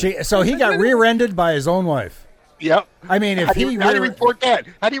car. So he got rear-ended by his own wife. Yep. I mean, if How do he you report that?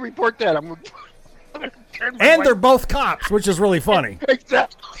 How do you report that? I'm gonna turn my and wife- they're both cops, which is really funny.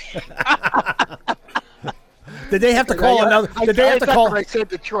 Exactly. Did they have to call another? Did they have to That's call? what I said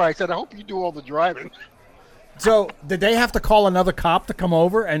to Troy. I said, I hope you do all the driving. So did they have to call another cop to come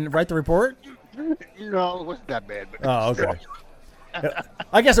over and write the report? No, it wasn't that bad. But Oh, okay.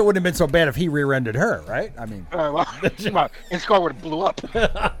 I guess it wouldn't have been so bad if he rear-ended her, right? I mean, Well, his car would have blew up.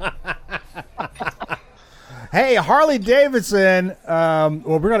 hey, Harley Davidson.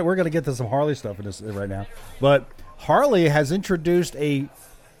 Well, we're gonna get to some Harley stuff in this right now, but Harley has introduced a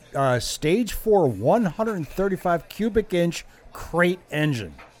Stage 4 135 cubic inch crate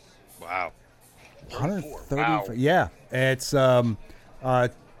engine. Wow. 130. Wow. Yeah, it's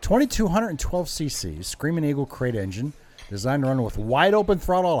 2212 cc Screaming Eagle crate engine, designed to run with wide open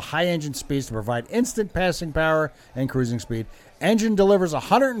throttle at high engine speeds to provide instant passing power and cruising speed. Engine delivers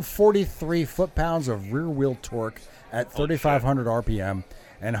 143 foot-pounds of rear wheel torque at 3,500 RPM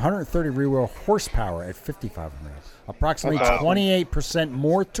and 130 rear wheel horsepower at 5,500. Approximately 28%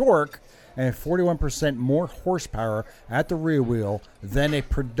 more torque and 41% more horsepower at the rear wheel than a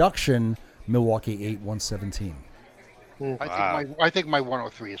production Milwaukee 8 117. I think my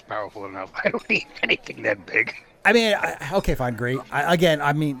 103 is powerful enough. I don't need anything that big. I mean, okay, fine, great.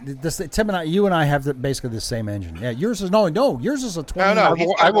 Tim and I, you and I have basically the same engine. Yeah, yours is yours is a 20. No,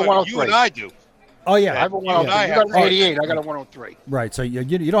 I have a 103. you and I do. Oh yeah, I have a You and 103. I You have got an 88. I got a 103. right. So you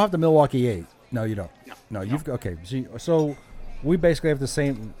don't have the Milwaukee 8. No, you don't. No, you've okay. So we basically have the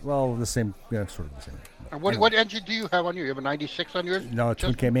same. Well, the same. Yeah, sort of the same. And what engine do you have on you? You have a 96 on yours? No,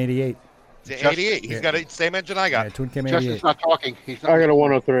 Twin Cam 88. It's 88. He's got the same engine I Yeah, got. Twin Cam Justin's 88. not talking. He's not. I got a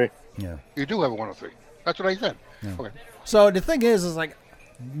 103. Yeah. You do have a 103. That's what I said. Okay. So the thing is like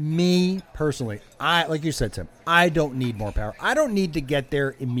me personally, I like you said, Tim. I don't need more power. I don't need to get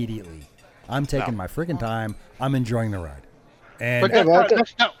there immediately. I'm taking my freaking time. I'm enjoying the ride. And But Yeah, but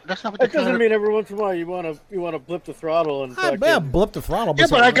that's not what That they're doesn't trying to. mean every once in a while you want to blip the throttle and I fucking- blip the throttle. Yeah,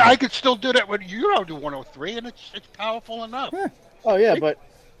 but something- I could still do that when you don't do 103, and it's powerful enough. Oh yeah, but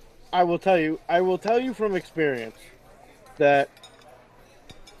I will tell you from experience that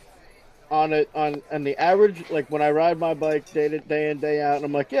on the average, like when I ride my bike day in day out, and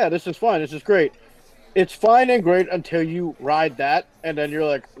I'm like, yeah, this is fine, this is great. It's fine and great until you ride that, and then you're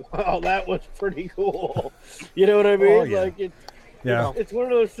like, wow, that was pretty cool. You know what I mean? Oh, yeah. Like Yeah. it's one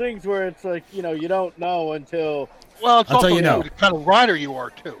of those things where it's like, you don't know until. Well, it's I'll tell also you now. the kind of rider you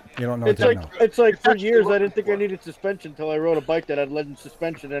are too. You don't know It's what like they know. it's like for That's years the I didn't think I word. needed suspension until I rode a bike that had Legend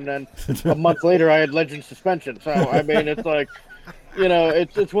suspension, and then a month later I had Legend suspension. So I mean, it's like,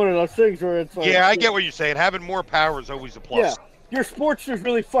 it's one of those things where it's like, Yeah, I get what you're saying. Having more power is always a plus. Yeah, your Sportster's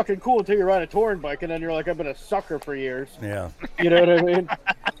really fucking cool until you ride a touring bike, and then you're like, I've been a sucker for years. Yeah. You know what I mean?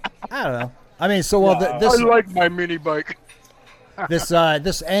 I don't know. I mean, so well, Yeah. this I like my mini bike. this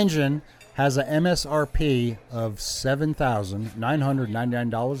engine has a MSRP of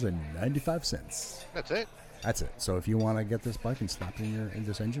 $7,999.95. That's it. That's it. So if you want to get this bike and slap it in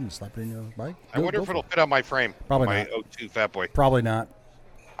this engine and slap it in your bike, I wonder if it'll fit on my frame. Probably my not. 02 Fat Boy. Probably not.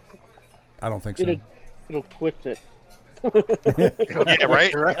 I don't think so. It'll twist it. Yeah,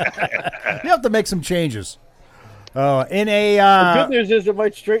 right? You have to make some changes. In a The good news is it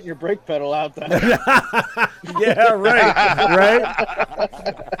might straighten your brake pedal out. Then. yeah, right.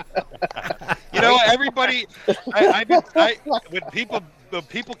 You know, everybody. When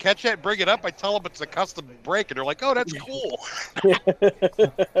people catch that and bring it up, I tell them it's a custom brake, and they're like, "Oh, that's cool."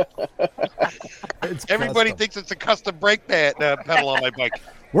 It's Everybody custom. thinks it's a custom brake pedal on my bike.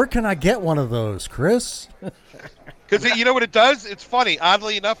 Where can I get one of those, Chris? Because you know what it does? It's funny.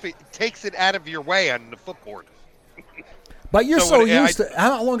 Oddly enough, it takes it out of your way on the footboard. But you're So so when I- used to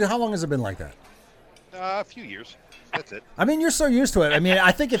how long has it been like that? A few years. That's it. I mean, you're so used to it. I mean,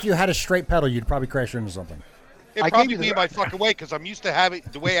 I think if you had a straight pedal, you'd probably crash into something. It probably be my fucking way because I'm used to having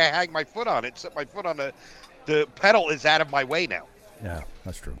the way I hang my foot on it. Set my foot on the pedal is out of my way now. Yeah,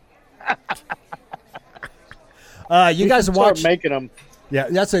 that's true. You guys watch start making them. Yeah,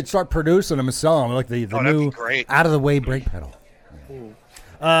 that's it. Start producing them and selling them like the new out of the way brake pedal.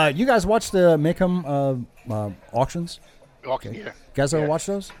 You guys watch the Maycomb auctions? Okay. Yeah. You guys ever watch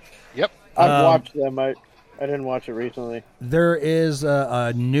those? Yep. I've watched them. I didn't watch it recently. There is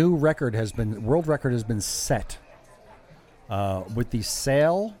a new world record has been set with the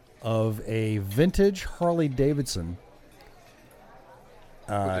sale of a vintage Harley Davidson.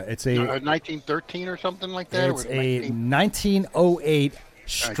 It's a 1913 or something like that. It's a 1908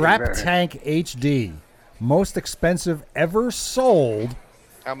 Strap Tank HD, most expensive ever sold.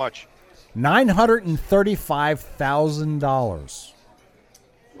 How much? $935,000.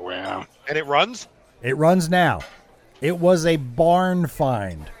 Wow. And it runs? It runs now. It was a barn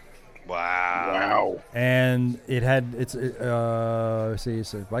find. Wow. And it had the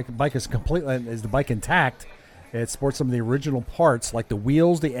bike is completely is the bike intact. It sports some of the original parts like the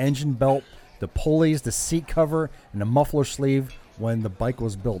wheels, the engine belt, the pulleys, the seat cover, and the muffler sleeve when the bike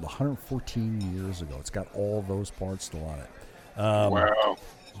was built 114 years ago. It's got all those parts still on it. Wow.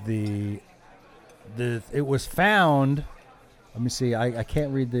 It was found. Let me see. I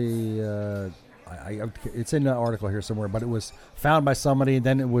can't read the. It's in the article here somewhere, but it was found by somebody, and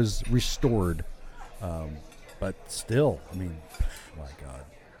then it was restored. But still, I mean, my God,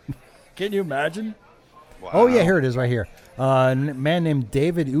 can you imagine? Wow. Oh yeah, here it is, right here. A man named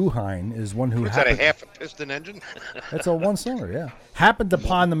David Uhine is one who. Is that a half a piston engine? It's a one-cylinder, yeah. Happened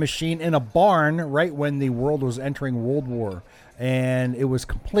upon the machine in a barn right when the world was entering World War. And it was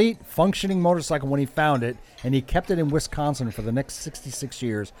complete functioning motorcycle when he found it, and he kept it in Wisconsin for the next 66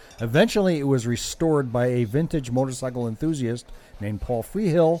 years. Eventually, it was restored by a vintage motorcycle enthusiast named Paul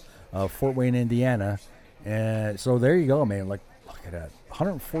Freehill of Fort Wayne, Indiana. And so there you go, man. Look at that.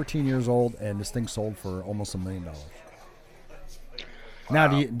 114 years old, and this thing sold for almost $1 million. Now,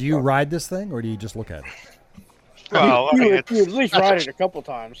 do you ride this thing, or do you just look at it? Well, you at least ride it a couple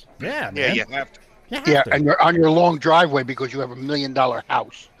times. Yeah, man. yeah, you have to. Yeah, and you're on your long driveway because you have $1 million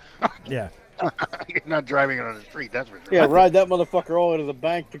house. Yeah. You're not driving it on the street. That's for sure. Yeah, ride that motherfucker all into the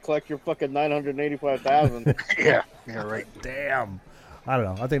bank to collect your fucking $985,000. Yeah, right. Damn. I don't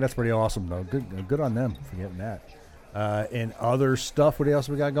know. I think that's pretty awesome, though. Good on them for getting that. And other stuff. What else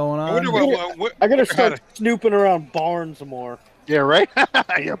we got going on? I gotta start snooping around barns more. Yeah, right.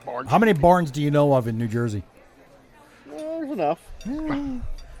 Yeah, barns. How many barns do you know of in New Jersey? There's enough. You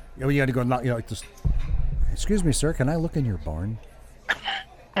got to go. Just. Excuse me, sir. Can I look in your barn?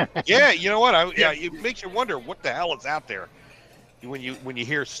 Yeah, you know what? It makes you wonder what the hell is out there when you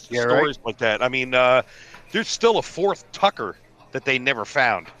hear stories like that. I mean, there's still a fourth Tucker that they never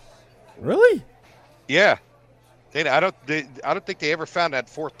found. Really? Yeah. I don't think they ever found that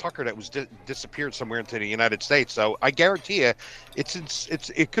fourth Tucker that was disappeared somewhere into the United States. So I guarantee you,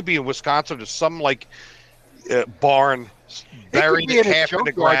 it could be in Wisconsin or some barn buried half in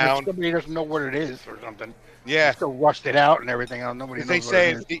the ground. Somebody doesn't know what it is or something. Yeah, it's still rusted out and everything. Nobody knows. They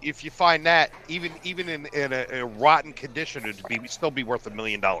say if you find that, even in a rotten condition, it'd still be worth $1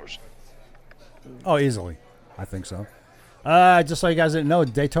 million. Oh, easily, I think so. Just so you guys didn't know,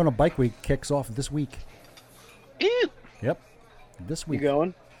 Daytona Bike Week kicks off this week. Ew. Yep, this week. You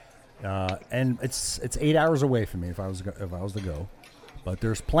going? And it's 8 hours away from me if I was to go, but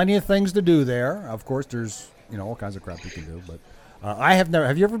there's plenty of things to do there. Of course, there's all kinds of crap you can do. But I have never.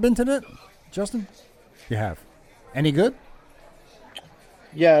 Have you ever been to it, Justin? You have. Any good?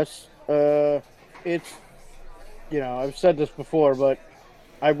 Yes. It's I've said this before, but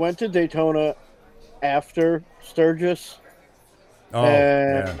I went to Daytona after Sturgis,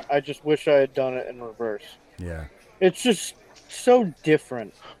 and I just wish I had done it in reverse. Yeah. It's just so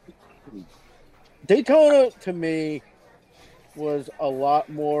different. Daytona, to me, was a lot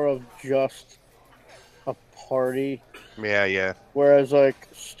more of just a party. Yeah. Whereas,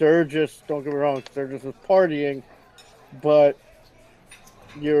 Sturgis, don't get me wrong, Sturgis was partying, but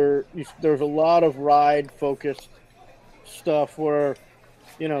there's a lot of ride-focused stuff where,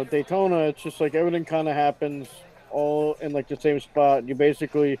 Daytona, it's just everything kind of happens all in the same spot. You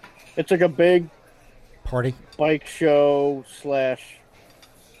basically, it's a big party bike show /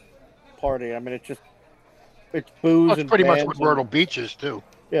 party. I mean, it's booze and pretty bands much what Myrtle Beach is too.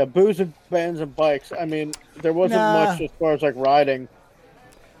 Yeah, booze and bands and bikes. I mean, there wasn't much as far as riding.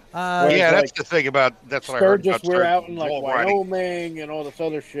 Yeah, that's the thing about that's what Sturgis, I heard about we're out in Wyoming riding. And all this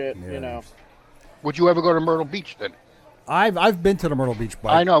other shit. Yeah. Would you ever go to Myrtle Beach then? I've been to the Myrtle Beach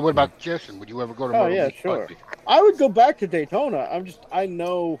bike. I know. What about Jason? Would you ever go to Myrtle Beach? Oh yeah, sure. I would go back to Daytona. I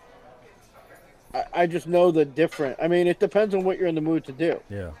know I just know the different. I mean, it depends on what you're in the mood to do.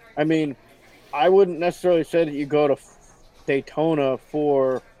 Yeah. I mean, I wouldn't necessarily say that you go to Daytona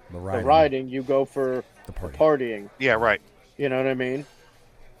for The the riding. riding. You go for The the party. partying. Yeah, right. You know what I mean?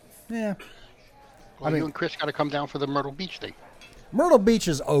 Yeah. Well, mean- you and Chris got to come down for the Myrtle Beach thing. Myrtle Beach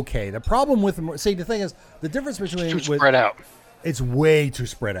is okay. The problem with the thing is the difference between It's too spread out. It's way too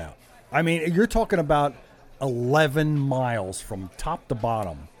spread out. I mean, you're talking about 11 miles from top to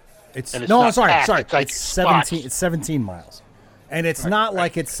bottom. It's And it's no, not sorry, packed. sorry. It's like It's 17. spots. It's 17 miles, and it's not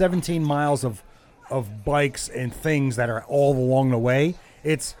like it's 17 miles of bikes and things that are all along the way.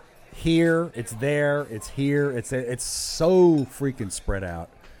 It's here, it's there, it's here, it's there. It's so freaking spread out.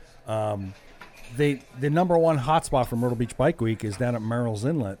 The number one hotspot for Myrtle Beach Bike Week is down at Merrill's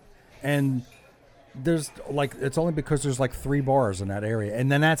Inlet, and there's like it's only because there's like 3 bars in that area,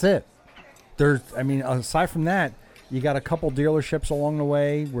 and then that's it. I mean, aside from that, you got a couple dealerships along the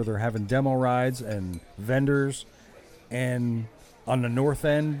way where they're having demo rides and vendors, and on the north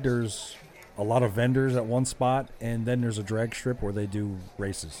end there's a lot of vendors at one spot, and then there's a drag strip where they do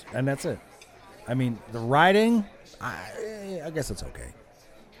races, and that's it. I mean, the riding, I guess it's okay,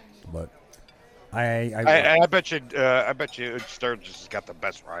 but I bet you Sturgis has got the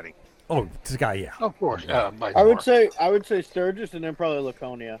best riding. oh, this guy, yeah. Of course. By I would far. say Sturgis and then probably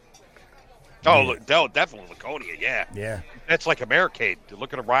Laconia. Oh, look, definitely Laconia. Yeah, Yeah. that's like Americade.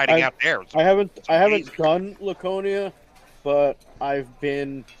 Look at the riding out there. I haven't amazing. done Laconia, but I've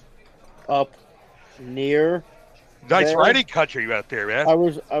been up near. Nice there. riding country out there, man. I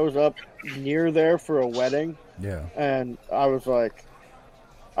was up near there for a wedding, Yeah. and I was like,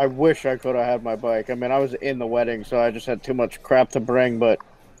 I wish I could have had my bike. I mean, I was in the wedding, so I just had too much crap to bring. But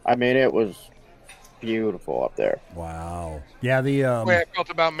I mean, it was beautiful up there. Wow. Yeah, the the way I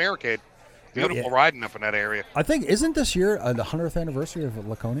felt about Americade. Beautiful Yeah. riding up in that area. I think isn't this year the 100th anniversary of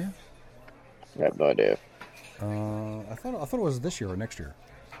Laconia? I have no idea. I thought it was this year or next year.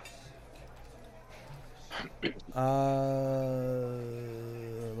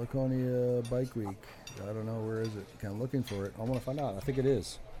 Laconia Bike Week. I don't know, where is it? I'm looking for it. I want to find out. I think it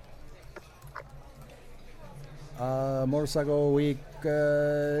is. Motorcycle Week.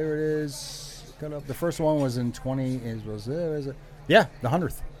 Here it is. Coming up. The first one was in 20. Is it? Yeah, the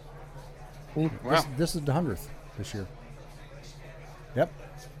 100th. Wow. This is the 100th this year. Yep.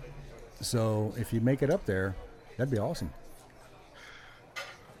 So if you make it up there, that'd be awesome.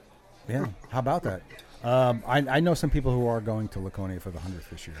 Yeah. How about that? I know some people who are going to Laconia for the 100th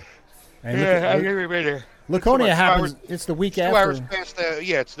this year. And I've never been there. Laconia It's happens. about It's the week 2 after. hours past.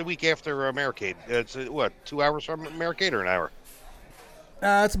 It's the week after Americade. It's what, 2 hours from Americade or an hour?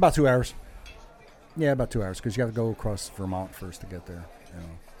 It's about 2 hours. Yeah, about 2 hours because you got to go across Vermont first to get there.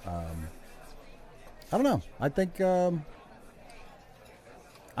 You know. I don't know. I think. I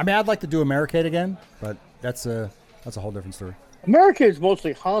mean, I'd like to do Americade again, but that's a whole different story. Americade's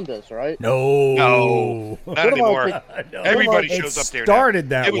mostly Hondas, right? No, Not anymore. Everybody It shows up there.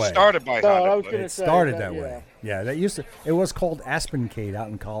 started now. that It was way. started by No, Honda. I was but- gonna It say started that, that yeah. way. Yeah, that used to. It was called Aspencade out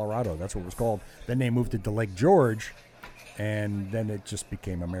in Colorado. That's what it was called. Then they moved it to Lake George, and then it just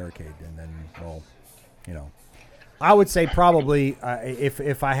became Americade. And then, well, you know, I would say probably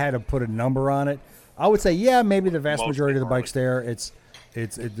if I had to put a number on it, I would say maybe the vast Mostly majority of the Harley. bikes there.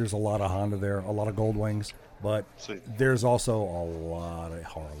 There's a lot of Honda there, a lot of Gold Wings, but See. there's also a lot of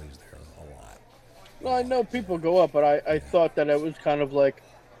Harleys there. A lot. Well, I know people go up, but I thought that it was kind of like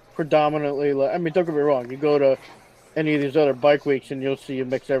predominantly. I mean, don't get me wrong. You go to any of these other bike weeks and you'll see you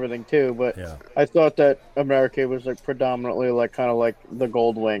mix everything too. But Yeah. I thought that Americade was like predominantly like kind of like the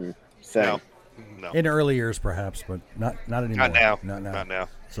Gold Wing thing. No, In early years, perhaps, but not anymore. not now. Not now. Not now.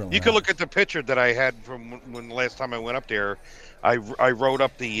 Certainly You not. can look at the picture that I had from when the last time I went up there. I rode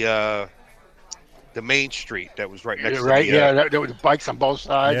up the main street that was right next to Right? the, Yeah. There was bikes on both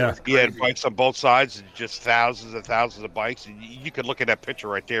sides. Yeah. It was Yeah, crazy. and bikes on both sides, and just thousands and thousands of bikes. And you could look at that picture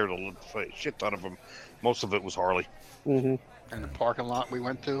right there. A shit ton of them. Most of it was Harley. Mm-hmm. And the parking lot we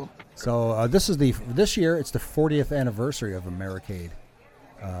went to. So this year it's the 40th anniversary of Americade,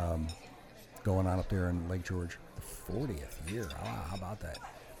 going on up there in Lake George. The 40th year. How about that?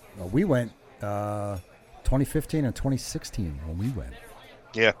 We went 2015 and 2016 when we went,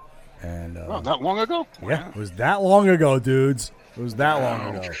 Yeah. and Oh, not long ago. yeah, it was that long ago, dudes. It was that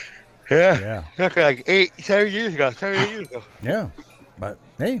long ago. Yeah. Yeah, Like 7 years ago. 7 years ago. yeah. But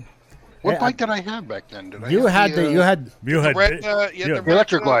hey, What hey, bike did I have back then? Did I you have had the, you had The red, big, you had yeah. the the red,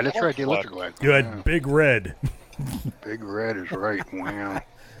 electric glide? That's Harley right. The glide. electric glide. you had Yeah. Big Red. Big Red is right. Wow.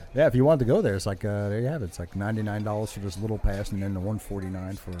 Yeah, if you wanted to go there, it's like there you have it. It's like $99 for this little pass, and then the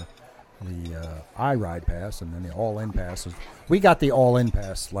 $149 for iRide pass and then the all-in pass. We got the all-in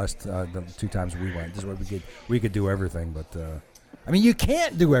pass last the 2 times we went. This is what we could do everything, but I mean you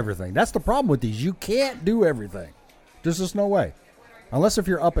can't do everything. That's the problem with these. You can't do everything. There's just no way, unless if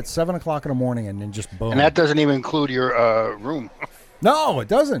you're up at 7 o'clock in the morning and then just boom. And that doesn't even include your room. No, it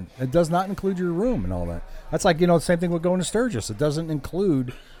doesn't. It does not include your room and all that. That's like, the same thing with going to Sturgis. It doesn't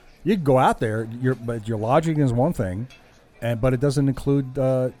include. You can go out there, but your lodging is one thing, but it doesn't include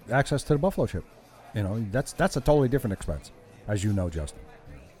access to the buffalo chip. That's a totally different expense, as you know, Justin.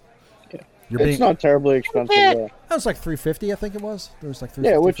 It's not terribly expensive. Though. That was like $350, I think it was. There was like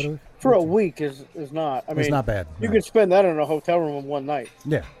 $350 which for a week is not. I mean, it's not bad. You no. could spend that in a hotel room in one night.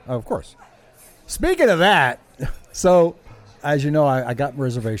 Yeah, of course. Speaking of that, so as you know, I got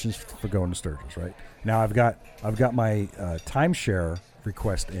reservations for going to Sturgis. Right now, I've got my timeshare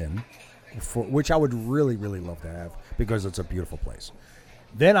request in, for which I would really, really love to have because it's a beautiful place.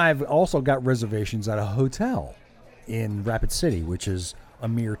 Then I've also got reservations at a hotel in Rapid City, which is a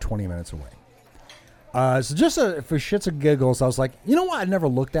mere 20 minutes away. So just for shits and giggles, I was like, you know what I never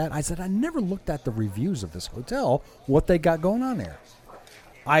looked at? I said, I never looked at the reviews of this hotel, what they got going on there.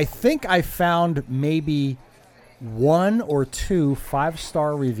 I think I found maybe 1 or 2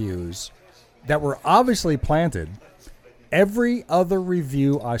 5-star reviews that were obviously planted. Every other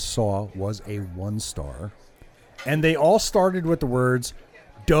review I saw was a 1-star, and they all started with the words,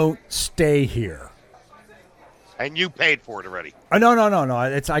 "Don't stay here." And you paid for it already. No.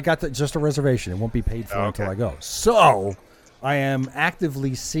 I got just a reservation. It won't be paid for until I go. So I am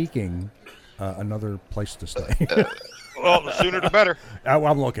actively seeking another place to stay. Well, the sooner the better.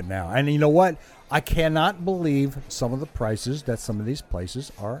 I'm looking now, and you know what? I cannot believe some of the prices that some of these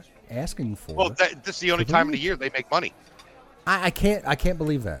places are asking for. Well, this is the only time of the year they make money. I can't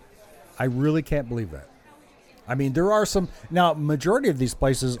believe that. I really can't believe that. I mean, there are some now. Majority of these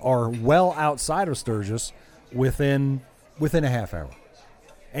places are well outside of Sturgis, within a half hour,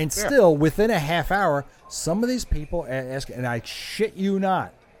 and still within a half hour, some of these people ask, and I shit you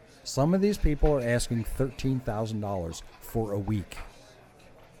not, some of these people are asking $13,000 for a week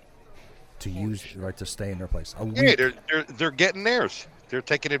to stay in their place. A week. Yeah, they're getting theirs. They're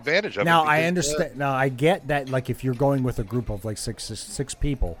taking advantage of it. Now I understand. Now I get that. Like if you're going with a group of like six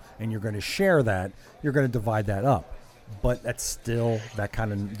people and you're going to share that, you're going to divide that up. But that's still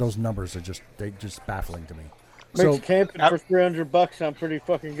those numbers are just baffling to me. Makes camping for $300 sound pretty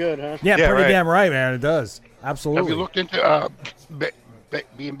fucking good, huh? Yeah, pretty right. damn right, man. It does. Absolutely. Have you looked into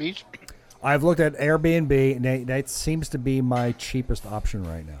B&Bs? I've looked at Airbnb, and that seems to be my cheapest option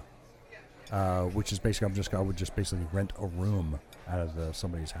right now. Which is basically I would just basically rent a room out of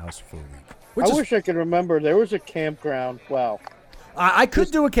somebody's house for a week. I wish I could remember. There was a campground. Wow. I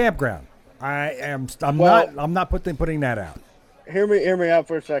could do a campground. I'm not putting that out. Hear me out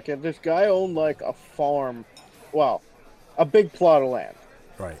for a second. This guy owned like a farm, a big plot of land.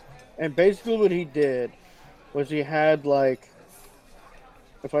 Right. And basically what he did was he had like,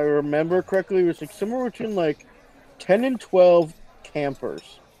 if I remember correctly, it was like somewhere between like 10 and 12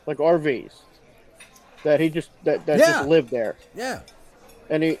 campers, like RVs, that he just just lived there. Yeah.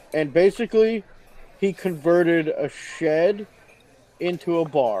 And basically he converted a shed into a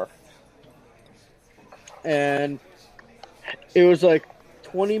bar. And it was like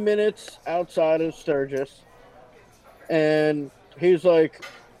 20 minutes outside of Sturgis. And he's like,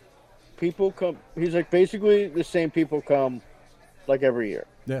 people come, he's like, basically the same people come like every year.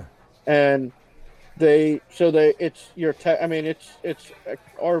 Yeah. And it's a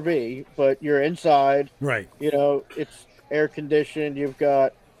RV, but you're inside. Right. It's air conditioned. You've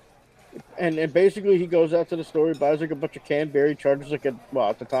got, and basically he goes out to the store, he buys like a bunch of canned beer. He charges at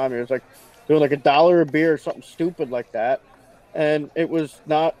the time it was like doing like $1 a beer or something stupid like that. And it was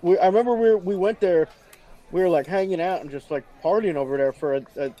not. I remember we went there. We were like hanging out and just like partying over there for a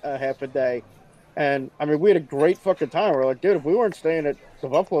half a day. And I mean, we had a great fucking time. We're like, dude, if we weren't staying at the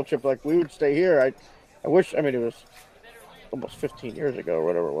Buffalo Chip, like we would stay here. I wish. I mean, it was almost 15 years ago or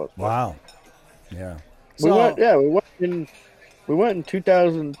whatever it was. Wow. Yeah. We went in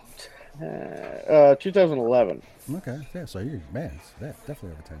 2011. Okay. Yeah. So that's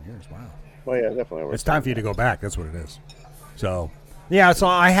definitely over 10 years. Wow. Well, yeah, definitely over. It's time for you to go back. That's what it is. So, yeah. So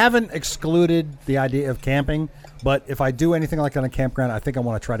I haven't excluded the idea of camping, but if I do anything like on a campground, I think I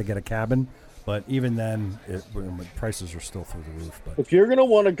want to try to get a cabin. But even then, prices are still through the roof. But if you're gonna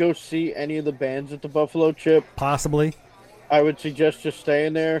want to go see any of the bands at the Buffalo Chip, possibly, I would suggest just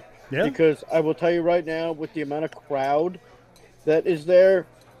staying there. Yeah. Because I will tell you right now, with the amount of crowd that is there,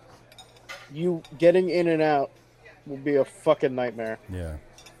 you getting in and out will be a fucking nightmare. Yeah.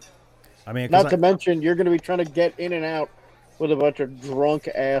 I mean, not to mention you're going to be trying to get in and out with a bunch of drunk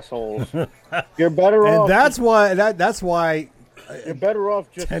assholes. You're better And off. that's why You're better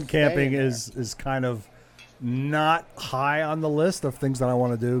off just tent camping staying there. is kind of not high on the list of things that I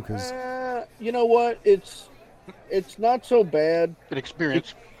want to do because You know what? It's not so bad. Good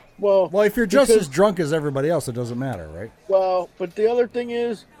experience. Well, if you're just because- as drunk as everybody else, it doesn't matter, right? Well, but the other thing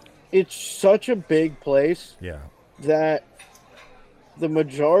is, it's such a big place Yeah. that the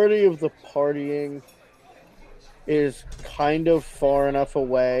majority of the partying is kind of far enough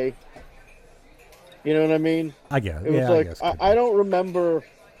away. You know what I mean? I guess. It was yeah, like I guess. I don't remember.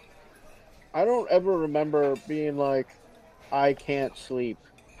 I don't ever remember being like, I can't sleep.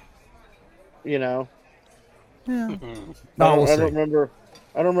 You know. Yeah. I No, don't, we'll I see. don't remember.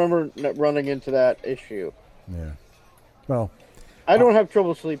 I don't remember running into that issue. Yeah. Well, I don't have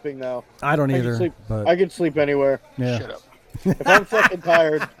trouble sleeping now. I don't I can either. sleep. But I can sleep anywhere. yeah. Shut up. If I'm fucking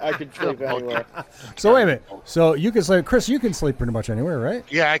tired, I can sleep anywhere. So wait a minute. So you can sleep, Chris. You can sleep pretty much anywhere, right?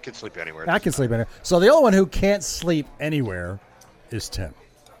 Yeah, I can sleep anywhere. I can sleep anywhere. So the only one who can't sleep anywhere is Tim.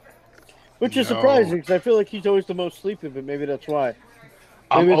 Which is No. surprising because I feel like he's always the most sleepy, but maybe that's why.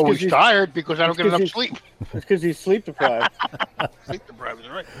 I'm Maybe it's 'cause always he's- tired because I don't get it's 'cause enough he's- sleep. It's because he's sleep deprived. Sleep deprived is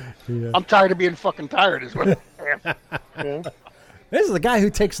right. Yeah. I'm tired of being fucking tired as well. Yeah. This is the guy who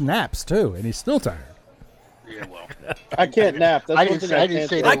takes naps too, and he's still tired. Yeah, well. I can't nap. That's I one didn't thing say- I didn't can't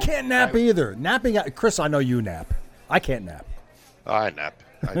say do. that. I can't nap either. Napping, Chris. I know you nap. I can't nap. I nap.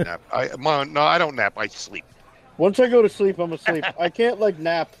 No, I don't nap. I sleep. Once I go to sleep, I'm asleep. I can't like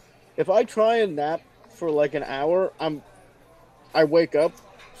nap. If I try and nap for like an hour, I wake up.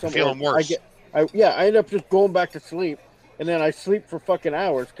 Somewhere. Feeling worse. I end up just going back to sleep, and then I sleep for fucking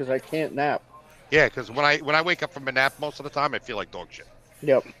hours because I can't nap. Yeah, because when I wake up from a nap, most of the time I feel like dog shit.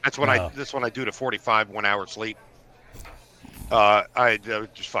 Yep. That's when Wow. that's when I do the 45 1 hour sleep. I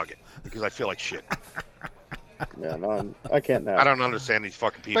just fuck it because I feel like shit. Yeah, no, I can't nap. I don't understand these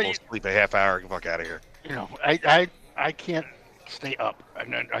fucking people you- sleep a half hour. Get the fuck out of here. You know, I can't stay up.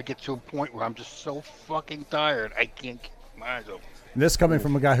 And then I get to a point where I'm just so fucking tired. I can't keep my eyes open. And this coming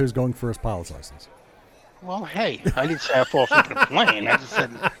from a guy who's going for his pilot's license. Well, hey, I didn't say I fall asleep in a plane. I just said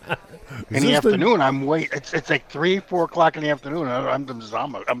in the this the- afternoon I'm It's like 3, 4 o'clock in the afternoon. I'm a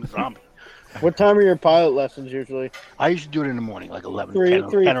zombie. What time are your pilot lessons usually? I used to do it in the morning, like 11, 3, 10,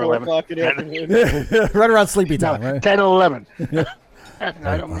 3, 10 or 4 11. o'clock in the afternoon. Right around sleepy No, time, right? 10 or 11.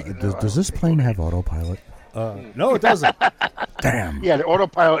 I don't make it. Does this plane have autopilot? No, it doesn't. Damn. Yeah, the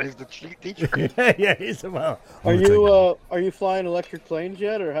autopilot is the teacher. Yeah, he's about. Are you flying electric planes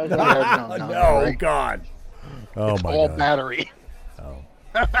yet, or how's that? No, right? God. Oh It's my all God. battery. Oh.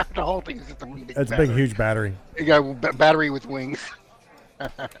 The whole thing is just a big That's a battery. big, huge battery. You got a battery with wings.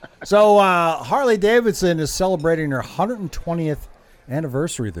 So Harley Davidson is celebrating their 120th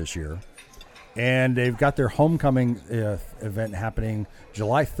anniversary this year, and they've got their homecoming event happening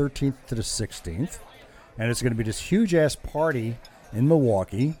July 13th to the 16th, and it's going to be this huge ass party in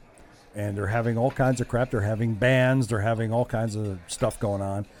Milwaukee, and they're having all kinds of crap. They're having bands, they're having all kinds of stuff going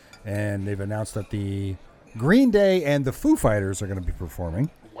on, and they've announced that the Green Day and the Foo Fighters are going to be performing.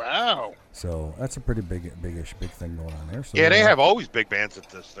 Wow. So that's a pretty big thing going on there. So, Yeah, they have always big bands at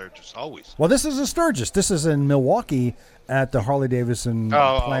this. They're just always. Well, this is in Sturgis. This is in Milwaukee at the Harley Davidson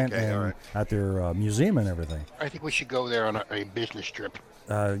plant okay, and all right. at their museum and everything. I think we should go there on a business trip.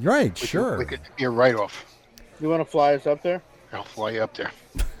 Right, sure. We could be a write-off. You want to fly us up there? I'll fly you up there.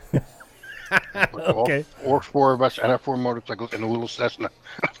 Okay. Or 4 of us and our 4 motorcycles in a little Cessna.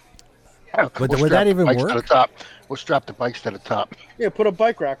 Would that even bikes work? To the top. We'll strap the bikes to the top. Yeah, put a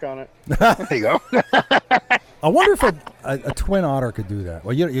bike rack on it. There you go. I wonder if a twin otter could do that.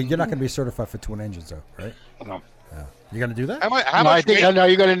 Well, you're not going to be certified for twin engines, though, right? No. You going to do that? How No, I much think weight- no,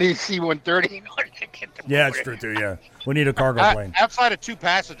 you're going to need C-130. Yeah, it's true, too, yeah. We need a cargo plane. outside of 2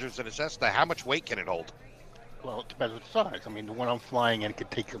 passengers in a Cessna, how much weight can it hold? Well, it depends on the size. I mean, the one I'm flying in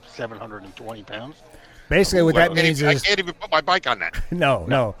could take up 720 pounds. Basically, what that I can't means even- is... I can't even put my bike on that.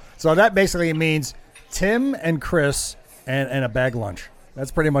 No. So that basically means Tim and Chris and a bag lunch. That's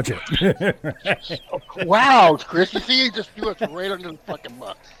pretty much it. Wow, Chris, you see, you just threw us right under the fucking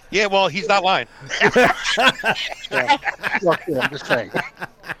bus. Yeah, well, he's not lying. Look, I'm just saying.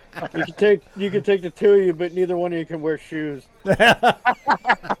 You can take the 2 of you, but neither one of you can wear shoes. You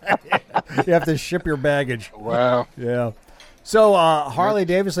have to ship your baggage. Wow. Yeah. So Harley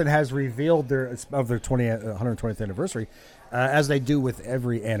Davidson has revealed their 120th anniversary. As they do with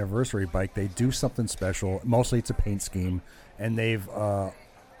every anniversary bike, they do something special. Mostly it's a paint scheme. And they've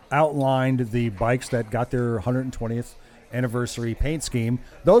outlined the bikes that got their 120th anniversary paint scheme.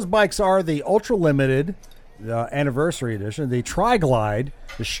 Those bikes are the Ultra Limited the anniversary edition, the Tri-Glide,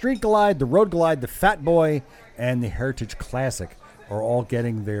 the Street Glide, the Road Glide, the Fat Boy, and the Heritage Classic are all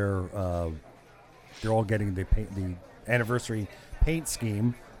getting their the anniversary paint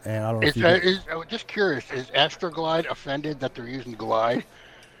scheme. And I don't know if I was just curious, is Astroglide offended that they're using Glide?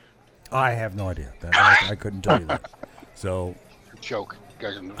 I have no idea. I couldn't tell you that. So Joke. You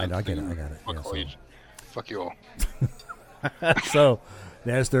guys I get it. Fuck, Yeah, fuck you all. so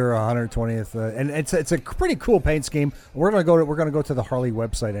that's their 120th, and it's a pretty cool paint scheme. We're gonna go to the Harley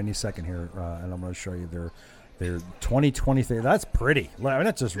website any second here, and I'm gonna show you their 2023. That's pretty. I mean,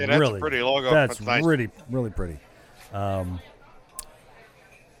 that's just that's really a pretty logo. That's nice. really pretty.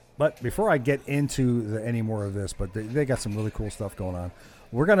 But before I get into any more of this, but they got some really cool stuff going on.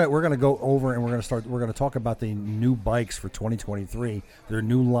 We're gonna go over and we're gonna talk about the new bikes for 2023. Their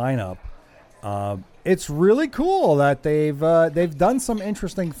new lineup. It's really cool that they've done some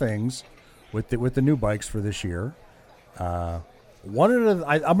interesting things with the new bikes for this year. I'm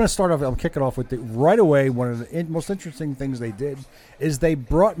going to start off. I'll kick it off with right away. One of the most interesting things they did is they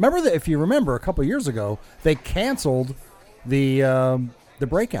brought. Remember that if you remember a couple of years ago, they canceled the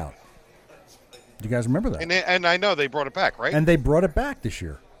Breakout. Do you guys remember that? And I know they brought it back, right? And they brought it back this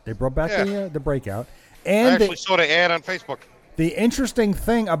year. They brought back the Breakout. And I actually saw the ad on Facebook. The interesting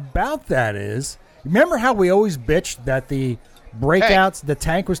thing about that is, remember how we always bitched that the Breakouts, the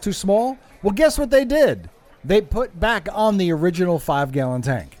tank was too small? Well, guess what they did? They put back on the original 5-gallon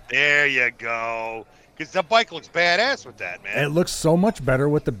tank. There you go. Because the bike looks badass with that, man. It looks so much better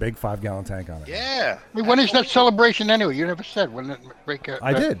with the big 5-gallon tank on it. Yeah. I mean, when is that celebration anyway? You never said when it Breakout.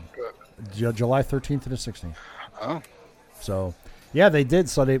 I did. July 13th to the 16th. Oh. So, yeah, they did.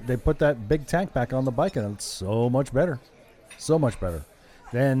 So they put that big tank back on the bike, and it's so much better. So much better.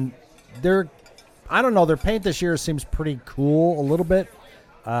 Then I don't know, their paint this year seems pretty cool a little bit.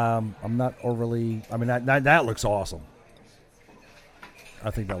 I'm not overly, I mean, that looks awesome.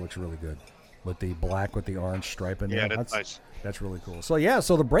 I think that looks really good. With the black with the orange stripe in there. Yeah, that's nice. That's really cool. So, yeah,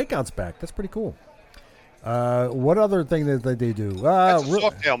 so the Breakout's back. That's pretty cool. What other thing that they do? That's a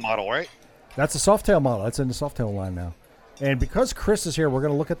Softail model, right? That's a Softail model. That's in the Softail line now. And because Chris is here, we're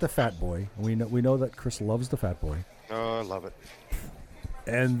going to look at the Fat Boy. We know that Chris loves the Fat Boy. Oh, I love it.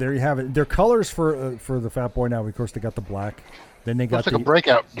 And there you have it. Their colors for the Fat Boy now, of course, they got the black. Then they got Looks like a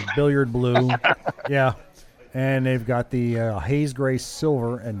Breakout. billiard blue. Yeah. And they've got the haze gray,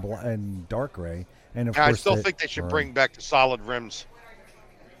 silver, and dark gray. And of course, I still think they should bring back the solid rims.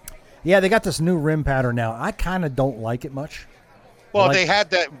 Yeah, they got this new rim pattern now. I kind of don't like it much. Well, they had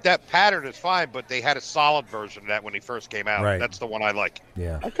that pattern is fine, but they had a solid version of that when he first came out. Right. That's the one I like.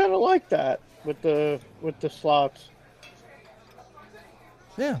 Yeah. I kind of like that with the slots.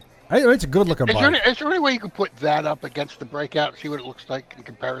 Yeah. It's a good looking bike. Is there any way you could put that up against the Breakout and see what it looks like in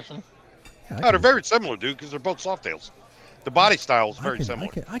comparison? Yeah, No, they're very similar, dude, because they're both Softails. The body style is very similar.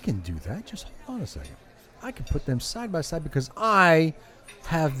 I can do that. Just hold on a second. I can put them side by side because I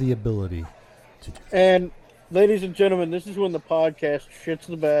have the ability to do that. And ladies and gentlemen, this is when the podcast shits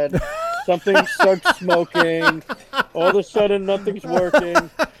the bed. Something starts smoking. All of a sudden, nothing's working.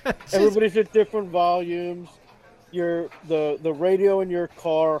 Everybody's at different volumes. The radio in your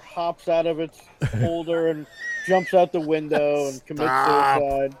car hops out of its holder and jumps out the window and commits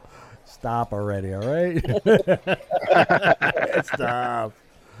suicide. Stop already, all right? Stop.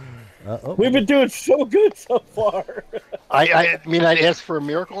 We've been doing so good so far. I mean, I'd ask for a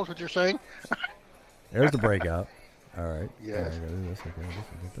miracle, is what you're saying? There's the Breakout. All right. Yes. All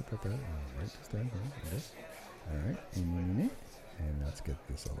right. And let's get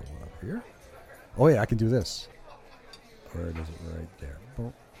this other one up here. Oh, yeah, I can do this. Or is it right there?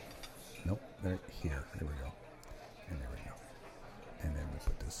 Oh. Nope. There, here. There we go. And there we go. And then we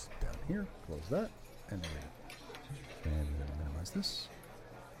put this down here. Close that. And there we go. And we're going to minimize this.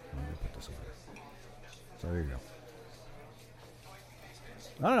 And we'll put this over there. So there you go.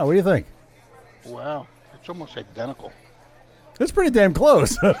 I don't know. What do you think? Wow. It's almost identical. It's pretty damn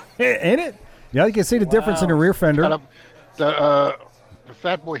close, ain't it? Yeah, you can see the difference in the rear fender. The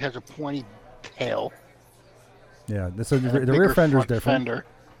Fat Boy has a pointy tail. Yeah, the rear fender's different. Fender.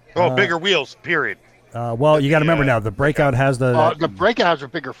 Oh, bigger wheels, period. Well, you got to remember now, the Breakout has the Breakout has a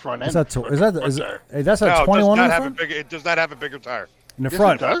bigger front end. that's a 21 in the front? It does not have a bigger tire. In the Yes,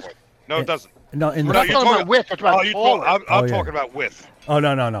 front. it does. No, it doesn't. No, in We're the not talking about width. It's about taller. I'm Oh, yeah. talking about width. Oh,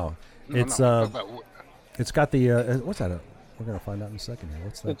 no. No, It's no, about width. it's got the what's that? We're gonna find out in a second here.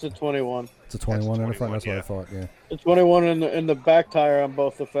 What's that? It's a 21. It's a 21 in the front. 21, That's what I yeah. thought. Yeah. The 21 in the back tire on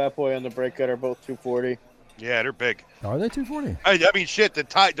both the Fat Boy and the Breakout are both 240. Yeah, they're big. Are they 240? I mean, shit.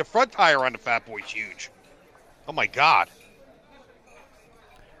 The front tire on the Fat Boy's huge. Oh my god.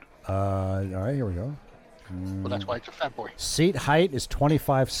 All right, here we go. Well, that's why it's a Fat Boy. Seat height is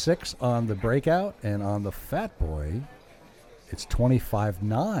 25.6 on the Breakout, and on the Fat Boy, it's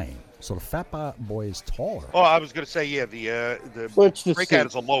 25.9. So the Fat Boy is taller. Oh, I was going to say, yeah, the What's the Breakout seat?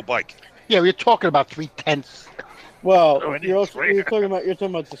 is a low bike. Yeah, we're talking about 3/10. Well, Oh, it you're is also you're talking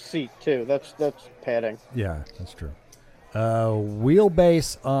about the seat too. That's padding. Yeah, that's true.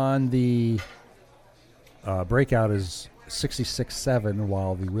 Wheelbase on the Breakout is 66.7,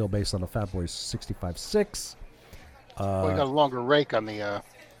 while the wheelbase on the Fat Boy is 65.6. Well, you got a longer rake on the.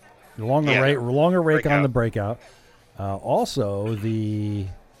 Longer Yeah, rake on Breakout. the Breakout. Also, the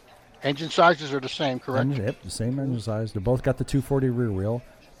Engine sizes are the same, correct? Yep, the same engine size. They both got the 240 rear wheel.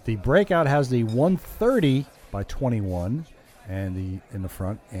 The Breakout has the 130 by 21 and in the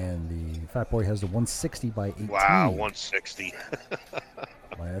front, and the Fat Boy has the 160 by 18. Wow, 160.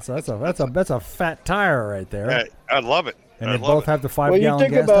 Wow, that's a fat tire right there. I love it. And I they love both it. have the Well, you 5-gallon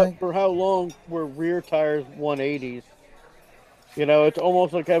think gas about tank. for how long were rear tires 180s. You know, it's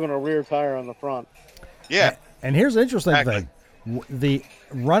almost like having a rear tire on the front. Yeah. And here's the interesting Exactly. thing: the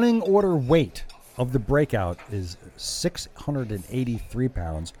running order weight of the Breakout is 683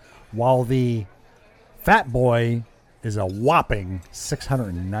 pounds, while the Fat Boy is a whopping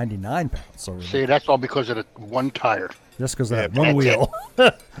 699 pounds. So See, that's all because of the one tire. just because of that Yeah, one that's it. wheel,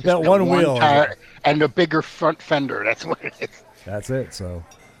 that one wheel, tire and the bigger front fender. That's what it is. that's it. So,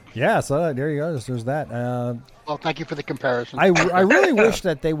 yeah. So there you go. There's that. Well, thank you for the comparison. I really wish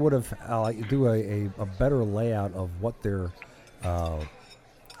that they would have do a better layout of what their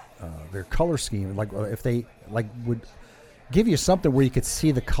color scheme, like if they would give you something where you could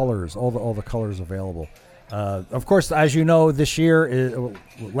see the colors, all the colors available. Of course, as you know, last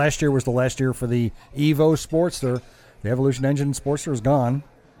year was the last year for the Evo Sportster. The Evolution Engine Sportster is gone,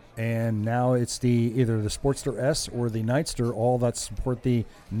 and now it's either the Sportster S or the Nightster, all that support the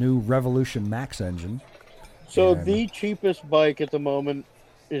new Revolution Max engine. So Yeah. the cheapest bike at the moment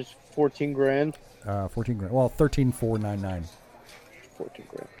is 14 grand. 14 grand. Well, 13,499. 14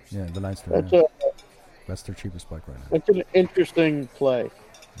 grand. Yeah, the Nightster. That's yeah. a That's their cheapest bike right now. that's an interesting play.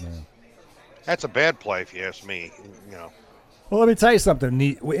 Yeah. That's a bad play, if you ask me. You know. Well, let me tell you something.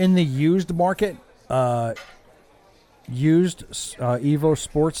 In the used market, used Evo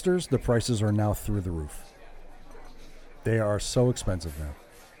Sportsters, the prices are now through the roof. They are so expensive now.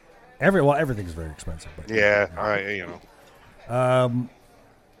 Everything's very expensive. But Yeah,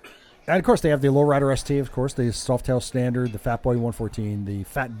 And of course, they have the Lowrider ST, of course, the Softail Standard, the Fat Boy 114, the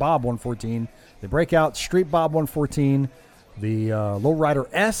Fat Bob 114, the Breakout Street Bob 114, the Lowrider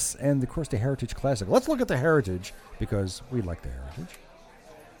S, and of course the Heritage Classic. Let's look at the Heritage because we like the Heritage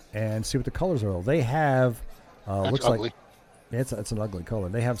and see what the colors are. They have looks ugly. like it's an ugly color.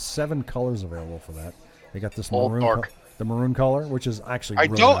 They have 7 colors available for that. They got this All maroon, dark. the maroon color, which is actually I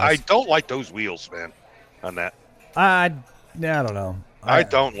really don't. nice. I don't like those wheels, man. On that, I don't know. I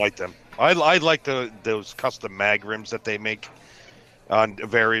don't like them. I like those custom mag rims that they make on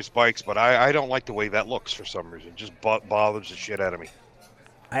various bikes, but I don't like the way that looks for some reason. It just bothers the shit out of me.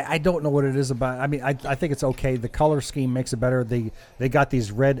 I don't know what it is about. I mean, I think it's okay. The color scheme makes it better. They got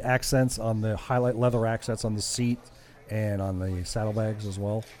these red accents on the highlight leather accents on the seat and on the saddlebags as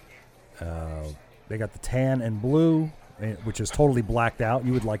well. They got the tan and blue, which is totally blacked out.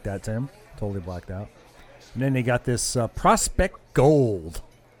 You would like that, Tim. Totally blacked out. And then they got this Prospect Gold,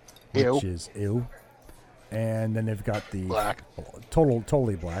 which is ew. And then they've got the Black.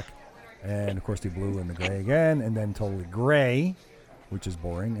 totally black. And, of course, the blue and the gray again. And then totally gray, which is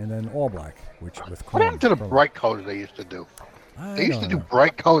boring. And then all black, which with chrome. What happened to the chrome. bright colors they used to do? I They used to don't do know.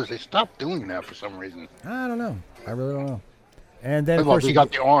 bright colors. They stopped doing that for some reason. I don't know. I really don't know. And then, of Well, course, you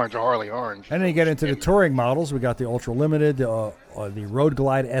got the orange, Harley orange. and then you get into the touring models. We got the Ultra Limited, the Road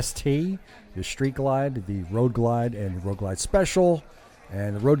Glide ST, the Street Glide, the Road Glide, and the Road Glide Special,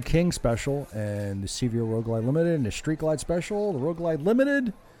 and the Road King Special, and the CVO Road Glide Limited, and the Street Glide Special, the Road Glide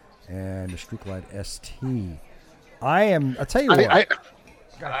Limited, and the Street Glide ST. I'll tell you what.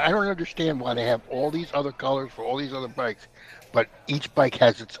 I don't understand why they have all these other colors for all these other bikes, but each bike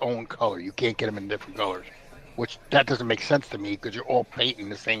has its own color. You can't get them in different colors, which that doesn't make sense to me because you're all painting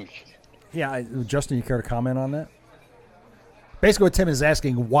the same. Yeah, Justin, you care to comment on that? Basically, what Tim is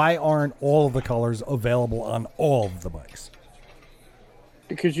asking, why aren't all of the colors available on all of the bikes?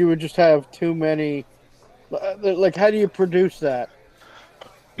 Because you would just have too many. Like, how do you produce that?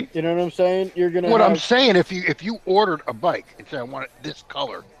 You know what I'm saying? You're gonna. What have, I'm saying, if you ordered a bike and said I want it this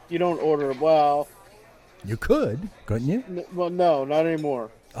color, You don't order. Well, You couldn't you? well, no, not anymore.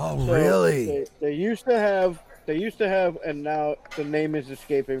 Oh, So really? They used to have. And now the name is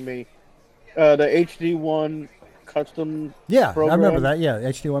escaping me. The HD1 custom. Yeah, program. I remember that. Yeah,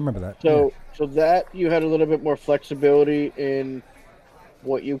 H2, I remember that. So that you had a little bit more flexibility in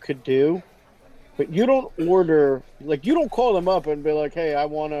what you could do, but you don't order, like, you don't call them up and be like, hey, I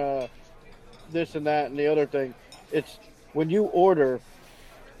want this and that and the other thing. It's when you order,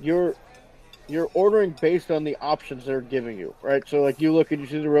 you're ordering based on the options they're giving you, right? So like you look and you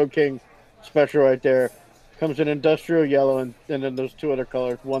see the Road King special right there, comes in industrial yellow, and then there's two other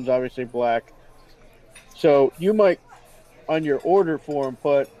colors. One's obviously black. So you might on your order form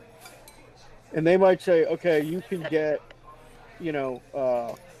put, and they might say, okay, you can get,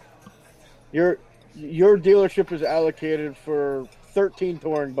 your dealership is allocated for 13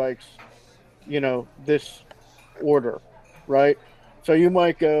 touring bikes, this order, right? So you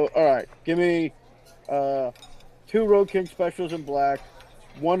might go, all right, give me 2 Road King specials in black,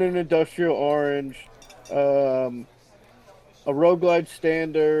 1 in industrial orange, a Road Glide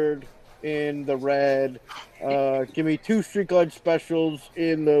standard in the red, give me 2 Street Glide specials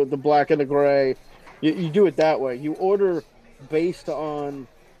in the black and the gray. You do it that way. You order based on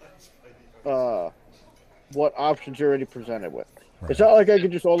what options you're already presented with. Right. It's not like I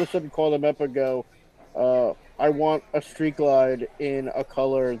could just all of a sudden call them up and go, I want a Street Glide in a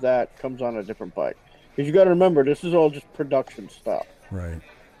color that comes on a different bike. Because you got to remember, this is all just production stuff. Right.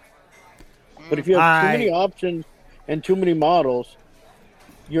 But if you have too many options and too many models,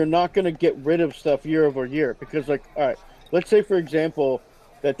 you're not going to get rid of stuff year over year. Because, like, all right, let's say, for example,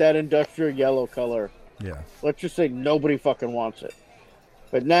 that industrial yellow color, let's just say nobody fucking wants it.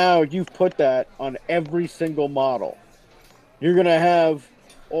 But now you've put that on every single model. You're going to have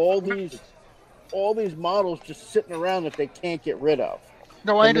all these models just sitting around that they can't get rid of.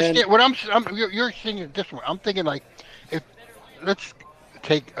 No, I understand. You're saying it this way. I'm thinking, like, let's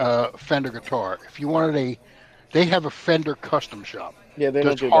take Fender guitar. If you wanted they have a Fender custom shop. Yeah, they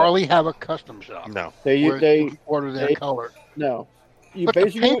Does don't do Harley have a custom shop? No. They order their color. No. But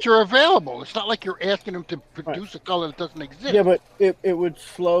the paints are available. It's not like you're asking them to produce a color that doesn't exist. Yeah, but it would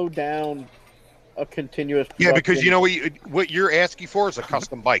slow down a continuous production. Yeah, because you know what you're asking for is a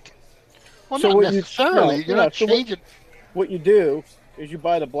custom bike. Well, so not necessarily. You're not changing. What you do is you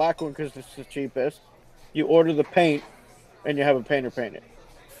buy the black one because it's the cheapest. You order the paint, and you have a painter paint it.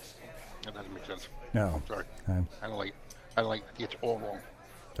 That doesn't make sense. No. I'm sorry. I don't like it's all wrong.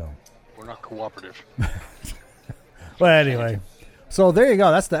 So. We're not cooperative. Well, anyway. So there you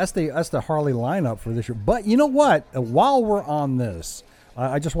go. That's the Harley lineup for this year. But you know what? While we're on this,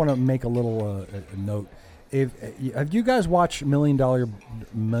 I just want to make a little note. Have you guys watched $1 Million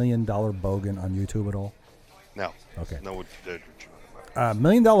Bogan on YouTube at all? No. Okay. No. $1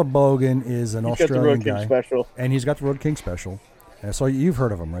 Million Bogan is an Australian got the Road guy, King special. And he's got the Road King special. So you've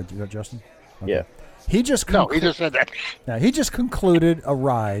heard of him, right, Justin? Okay. Yeah. He just said that. Now, he just concluded a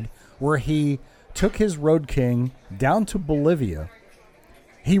ride where he took his Road King down to Bolivia.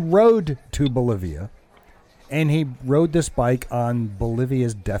 He rode to Bolivia, and he rode this bike on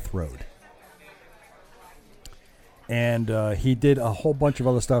Bolivia's death road. And he did a whole bunch of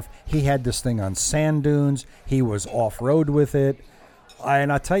other stuff. He had this thing on sand dunes. He was off-road with it.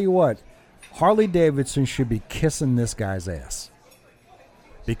 And I tell you what, Harley Davidson should be kissing this guy's ass.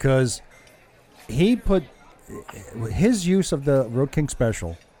 Because he put his use of the Road King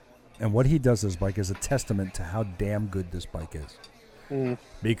Special and what he does to this bike is a testament to how damn good this bike is.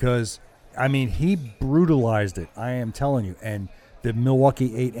 Because, I mean, he brutalized it. I am telling you. And the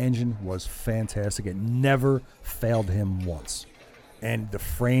Milwaukee 8 engine was fantastic. It never failed him once. And the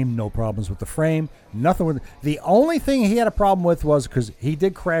frame, no problems with the frame. Nothing with the only thing he had a problem with was because he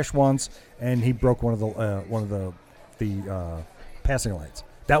did crash once and he broke one of the passing lights.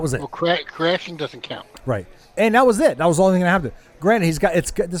 That was it. Well, crashing doesn't count. Right. And that was it. That was the only thing that happened. Granted,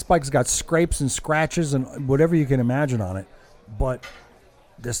 this bike's got scrapes and scratches and whatever you can imagine on it. But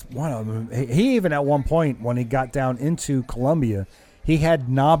this one of them, he even at one point when he got down into Colombia, he had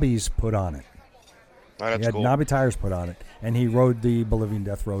knobbies put on it. Oh, that's he had cool. knobby tires put on it, and he rode the Bolivian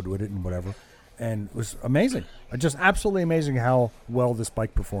Death Road with it and whatever, and it was amazing. Just absolutely amazing how well this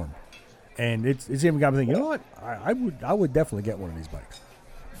bike performed. And it's even got me thinking, you know what? I would definitely get one of these bikes,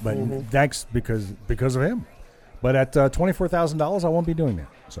 but thanks because of him. But at $24,000, I won't be doing that.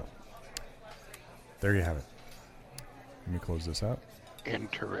 So there you have it. Let me close this out.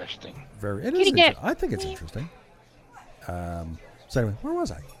 Interesting. I think it's interesting. So anyway, where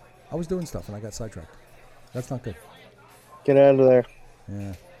was I? I was doing stuff and I got sidetracked. That's not good. Get out of there.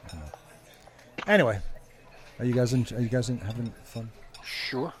 Yeah. Anyway, are you guys having fun?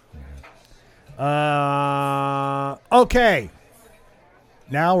 Sure. Okay.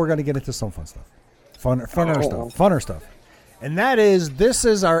 Now we're going to get into some fun stuff. Funner stuff. And that is, this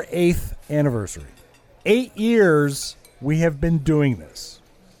is our 8th anniversary. 8 years we have been doing this.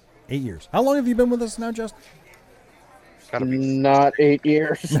 8 years. How long have you been with us now, Justin? Gotta be, Not 8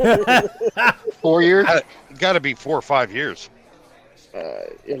 years. 4 years. gotta be 4 or 5 years.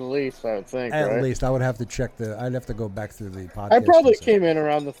 At least, I would think, At right? least I would have to check I'd have to go back through the podcast. I probably and see. came in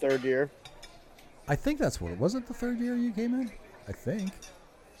around the 3rd year. I think that's what it was. It the 3rd year you came in? I think.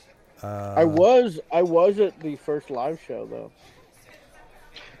 I was at the first live show, though.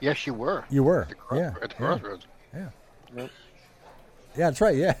 Yes, you were. You were. At the crossroads. Yeah. Yep. Yeah, that's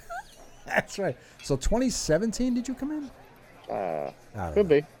right. Yeah. That's right. So 2017, did you come in? I don't Could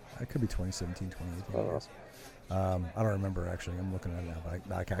know. be. It could be 2017, 2018. I guess. I don't remember, actually. I'm looking at it now, but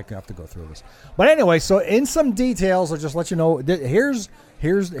I have to go through this. But anyway, so in some details, I'll just let you know. Here's a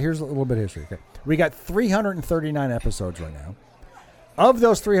little bit of history. Okay. We got 339 episodes right now. Of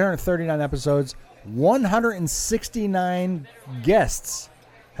those 339 episodes, 169 guests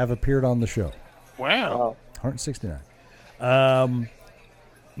have appeared on the show. Wow. 169.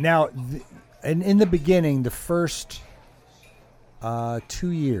 Now, in the beginning, the first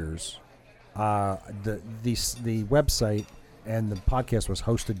 2 years, the website and the podcast was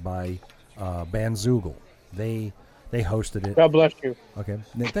hosted by Bandzoogle. They hosted it. God bless you. Okay,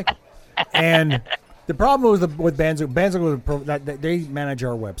 thank you. And the problem with Bandzoogle, they manage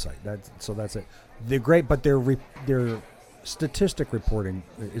our website. That's it. They're great, but their statistic reporting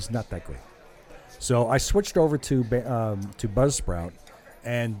is not that great. So I switched over to Buzzsprout,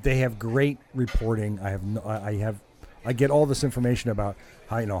 and they have great reporting. I get all this information about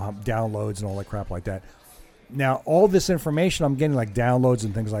how downloads and all that crap like that. Now, all this information I'm getting, like downloads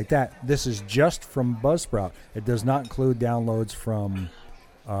and things like that, this is just from Buzzsprout. It does not include downloads from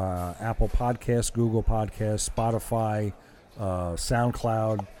Apple Podcasts, Google Podcasts, Spotify,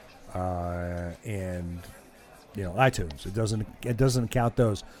 SoundCloud, and iTunes. It doesn't count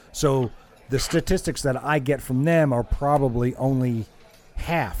those. So the statistics that I get from them are probably only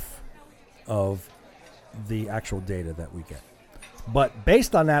half of the actual data that we get. But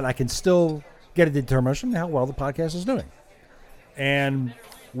based on that, I can still get a determination how well the podcast is doing. And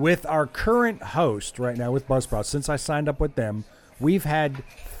with our current host right now with Buzzsprout, since I signed up with them, we've had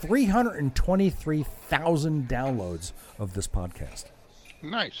 323,000 downloads of this podcast.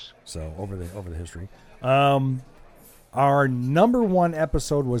 Nice. So over the history. Our number one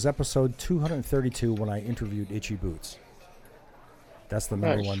episode was episode 232 when I interviewed Itchy Boots. That's the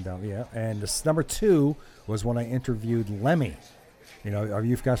number one down. Yeah. And this number 2 was when I interviewed Lemmy. Are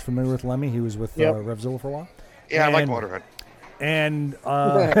you guys familiar with Lemmy? He was with Revzilla for a while. Yeah, I like Motorhead. And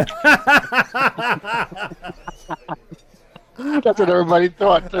that's what everybody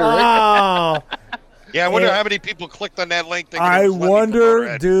thought, too, right? Yeah, I wonder how many people clicked on that link. I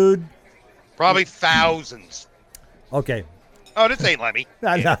wonder, dude. Probably thousands. Okay. Oh, this ain't Lemmy.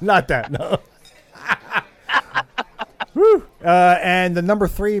 Not that, no. Whew. And the number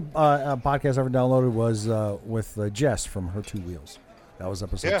 3 podcast I ever downloaded was with Jess from Her Two Wheels. That was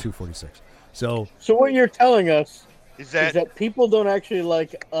episode 246. So what you're telling us is that people don't actually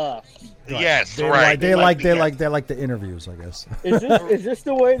like us. Yes, they right. They like the interviews, I guess. Is this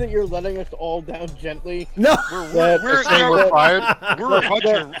the way that you're letting us all down gently? No, We're fired. We're a bunch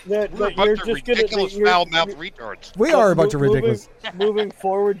of ridiculous foul-mouthed retards. we are a bunch of ridiculous. Moving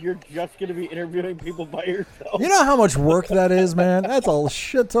forward, you're just going to be interviewing people by yourself. You know how much work that is, man? That's a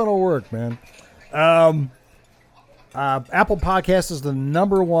shit ton of work, man. Apple Podcasts is the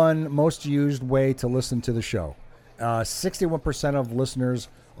number 1 most used way to listen to the show. 61% of listeners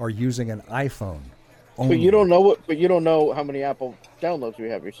are using an iPhone. Only. But you don't know how many Apple downloads we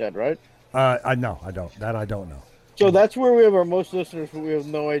have. You said, right? No, I don't. That I don't know. So that's where we have our most listeners, but we have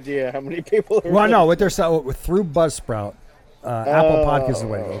no idea how many people are. Well, no, through Buzzsprout, Apple Podcasts is the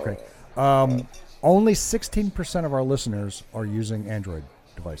way. Okay. Only 16% of our listeners are using Android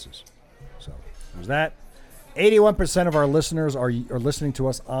devices. So there's that. 81% of our listeners are listening to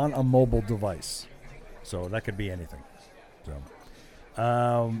us on a mobile device. So that could be anything.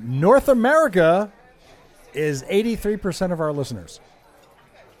 So North America is 83% of our listeners.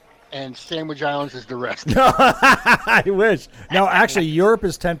 And Sandwich Islands is the rest. I wish. No, actually, Europe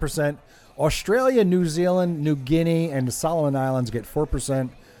is 10%. Australia, New Zealand, New Guinea, and the Solomon Islands get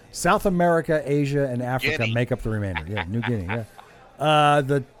 4%. South America, Asia, and Africa make up the remainder. Yeah, New Guinea, yeah.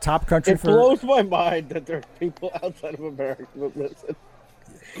 The top country It blows my mind that there are people outside of America that listen.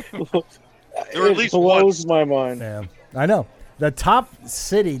 There at least blows my mind. Yeah, I know. The top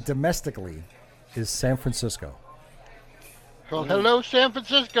city domestically is San Francisco. Well, hello, San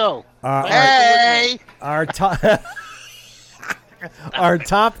Francisco. Hey! Our top our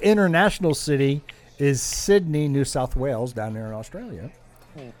top international city is Sydney, New South Wales, down there in Australia.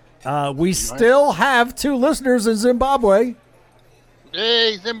 We still have 2 listeners in Zimbabwe.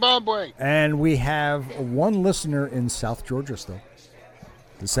 Hey, Zimbabwe. And we have 1 listener in South Georgia still.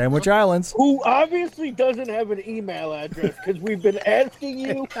 The Sandwich Islands. Who obviously doesn't have an email address because we've been asking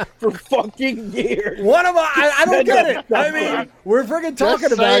you for fucking years. What am I don't get it. I mean, we're freaking talking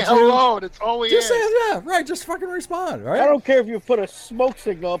Just about say you. hello. That's all we Just ask. say, yeah, right. Just fucking respond, right? I don't care if you put a smoke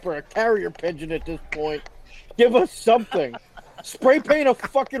signal up or a carrier pigeon at this point. Give us something. Spray paint a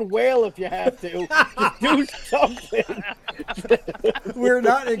fucking whale if you have to. Just do something. We're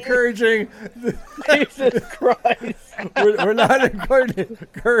not encouraging. Jesus Christ. We're not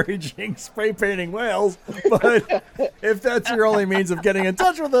encouraging spray painting whales, but if that's your only means of getting in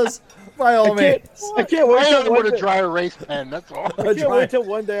touch with us, by all means. I can't wait I till only one want a day, dry erase pen. That's all. I can't wait till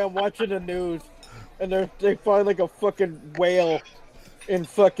one day I'm watching the news and they find like a fucking whale in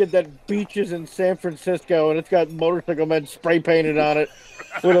fucking that beaches in San Francisco and it's got motorcycle men spray painted on it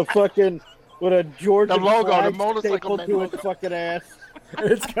with a Georgia The logo, the flag motorcycle stapled men to logo. its fucking ass.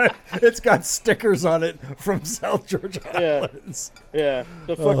 It's got stickers on it from South Georgia Yeah. Islands. Yeah,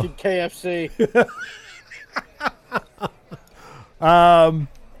 the fucking KFC.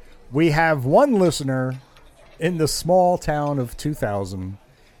 We have 1 listener in the small town of 2000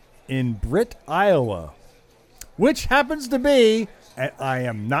 in Britt, Iowa, which happens to be, and I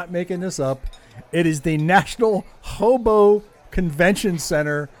am not making this up, it is the National Hobo Convention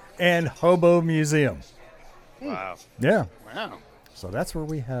Center and Hobo Museum. Wow. Yeah. Wow. So that's where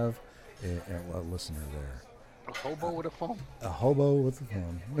we have a listener there. A hobo with a phone. A hobo with a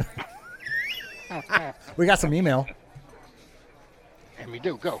phone. We got some email. And we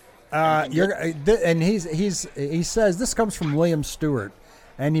do. Go. And he says this comes from William Stewart,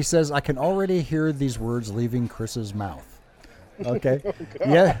 and he says I can already hear these words leaving Chris's mouth. Okay,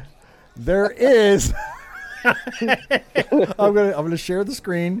 yeah, there is. I'm gonna share the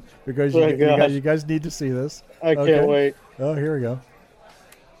screen because you guys need to see this. I can't wait. Oh, here we go.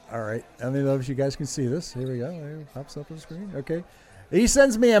 All right, I don't know if you guys can see this. Here we go. It pops up on the screen. Okay, he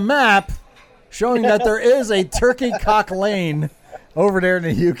sends me a map showing that there is a turkey cock lane over there in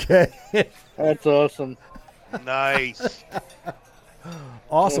the UK. That's awesome. Nice.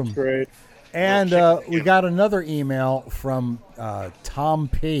 Awesome. That's great. And we got another email from Tom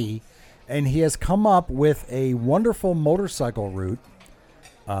P. And he has come up with a wonderful motorcycle route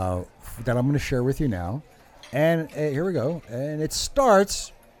that I'm going to share with you now. And here we go. And it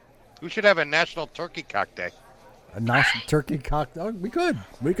starts... We should have a National Turkey Cock Day. A nice turkey cock... Oh, we could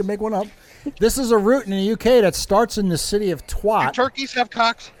make one up. This is a route in the UK that starts in the city of Do Twat. turkeys have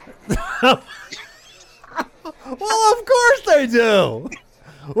cocks? Well, of course they do.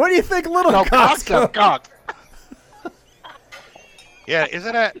 What do you think little No, cocks cocks have cocks. Yeah,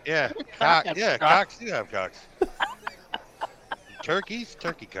 isn't that? Yeah, cocks do have cocks. Turkeys,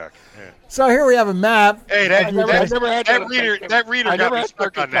 turkey cock. Yeah. So here we have a map. Hey, I've never had that reader I got never me had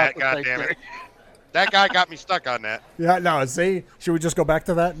stuck turkey on that. cock God with damn it! Thanksgiving. That guy got me stuck on that. Yeah, no, see? Should we just go back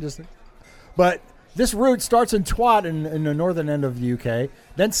to that? But this route starts in Twat in the northern end of the UK,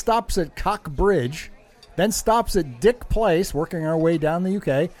 then stops at Cock Bridge, then stops at Dick Place, working our way down the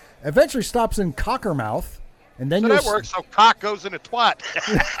UK, eventually stops in Cockermouth, and then So that works. So cock goes in a twat.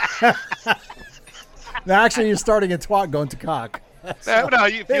 Now, actually, you're starting at Twat going to Cock. No,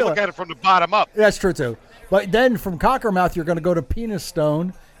 if you look at it from the bottom up. That's true, too. But then from Cockermouth, you're going to go to Penis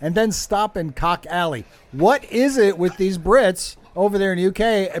Stone and then stop in Cock Alley. What is it with these Brits over there in the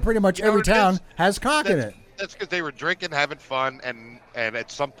UK? Pretty much every what it town is? has cock in it. That's because they were drinking, having fun, and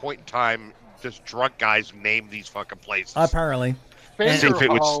at some point in time, just drunk guys named these fucking places. Apparently. See if it would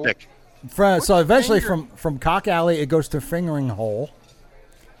Fingerhole. stick. So eventually finger? from Cock Alley, it goes to Fingering Hole.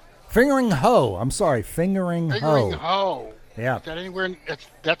 Fingering Hoe. I'm sorry, Fingering Fingering Hoe. hoe. Yeah. Is that anywhere?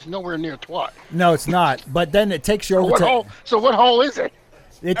 That's nowhere near Twat. No, it's not. But then it takes you over What to hole? So what hole is it?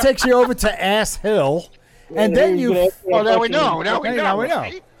 it takes you over to Ass Hill, and then you Oh, now we know. Now we Okay, know. now we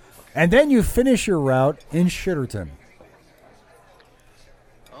know. and then you finish your route in Shitterton.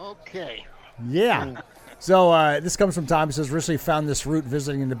 Okay. Yeah. So this comes from Tom. He says, recently found this route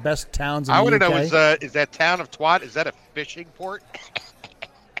visiting the best towns in I the want to know UK. is that town of Twat? Is that a fishing port?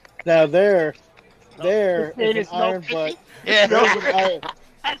 Now there It is is an no iron butt. fishing. Yeah.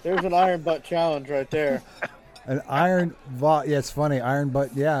 There's an iron butt challenge right there. An iron butt. Yeah, it's funny. Iron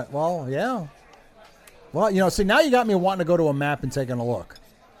butt. Yeah. Well, yeah. Well, see, now you got me wanting to go to a map and taking a look.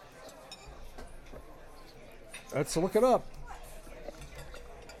 Let's look it up.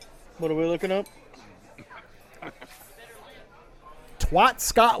 What are we looking up? Twat,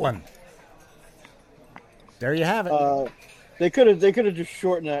 Scotland. There you have it. They could have just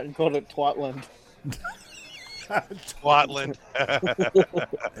shortened that and called it Twatland. Twatland.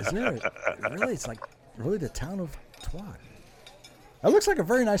 Is there really? It's like really the town of Twat. It looks like a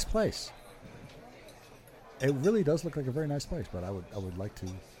very nice place. It really does look like a very nice place, but I would like to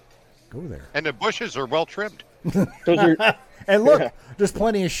go there. And the bushes are well trimmed. Those are, And look, Yeah. there's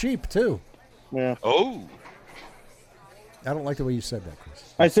plenty of sheep too. yeah. Oh. I don't like the way you said that,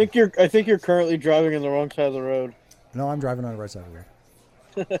 Chris. I think you're currently driving in the wrong side of the road. No, I'm driving on the right side of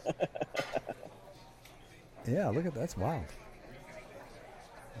the road. Yeah, look at that's wild.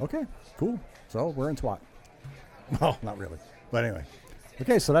 Okay, cool. So we're in Twat. Well, not really, but anyway.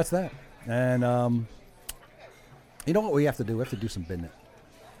 Okay, so that's that. And you know what we have to do? We have to do some business.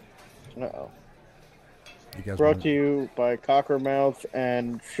 Uh-oh. You guys Brought wanna- to you by Cockermouth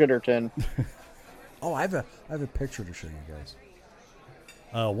and Shitterton. Oh, I have a picture to show you guys.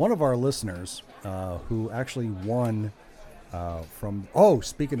 One of our listeners who actually won from. Oh,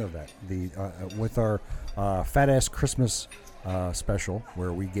 speaking of that, with our Fat Ass Christmas special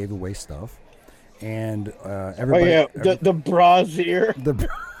where we gave away stuff, and Oh everybody. yeah, the brazier. The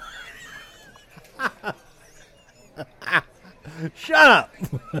Shut up.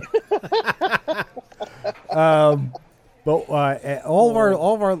 But all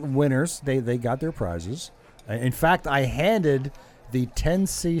of our winners, they got their prizes. In fact, I handed the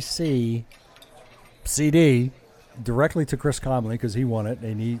 10cc CD directly to Chris Comley because he won it,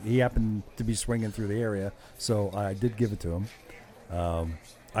 and he happened to be swinging through the area, so I did give it to him.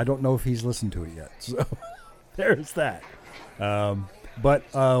 I don't know if he's listened to it yet, so there's that. But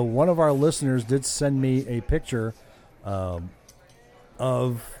one of our listeners did send me a picture of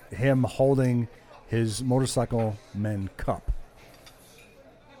him holding his Motorcycle Men Cup.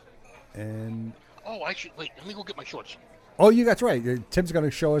 And Oh, I should wait. Let me go get my shorts. oh, that's right. Tim's going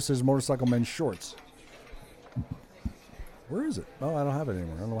to show us his Motorcycle Men shorts. Where is it? Oh, I don't have it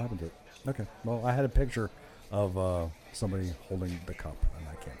anymore. I don't know what happened to it. Okay. Well, I had a picture of somebody holding the cup, and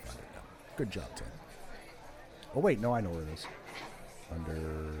I can't find it now. Good job, Tim. Oh, wait. No, I know where it is. Under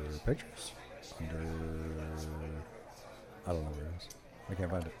pictures. I don't know where it is. I can't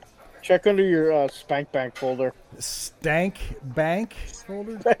find it. Check under your Spank Bank folder. Stank Bank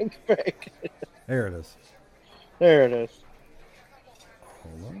folder? Spank Bank. There it is. There it is.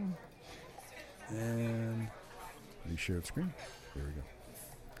 Hold on. And we shared screen. There we go.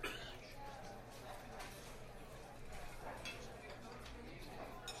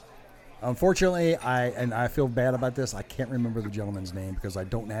 Unfortunately, I feel bad about this. I can't remember the gentleman's name because I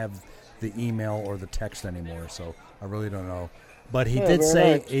don't have the email or the text anymore, so I really don't know. But he did very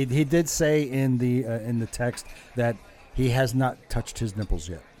say nice. he did say in the text that he has not touched his nipples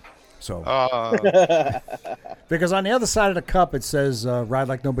yet. So because on the other side of the cup it says "Ride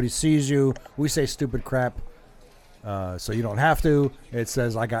like nobody sees you." We say stupid crap, so you don't have to. It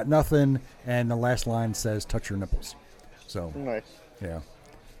says "I got nothing," and the last line says "Touch your nipples." So Nice. yeah.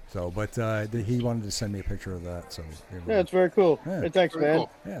 So, but he wanted to send me a picture of that. So Yeah, it's very cool. Yeah. Hey, thanks, Very man. cool.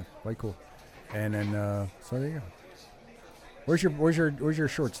 yeah, quite cool. And then so there you go. Where's your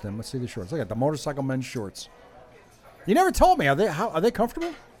shorts, Tim? Let's see the shorts. Look at the Motorcycle Men's shorts. You never told me. Are they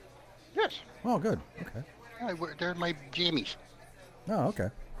comfortable? Yes. Oh, good. Okay. They're my jammies. Oh, okay.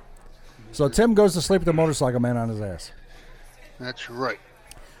 So Tim goes to sleep with the Motorcycle Man on his ass. That's right.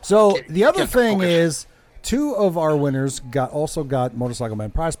 So Get- the other get the thing focus. is, two of our winners got Motorcycle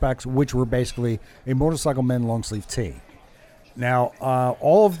Men prize packs, which were basically a Motorcycle Men long sleeve tee. Now,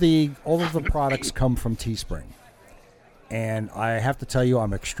 all of the products come from Teespring, and I have to tell you,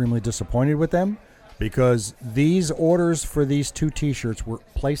 I'm extremely disappointed with them because these orders for these two T-shirts were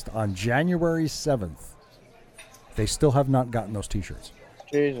placed on January 7th. They still have not gotten those T-shirts.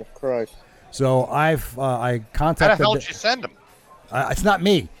 Jesus Christ. So I How the contacted. hell did you send them? It's not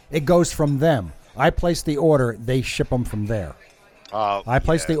me. It goes from them. I place the order. They ship them from there. I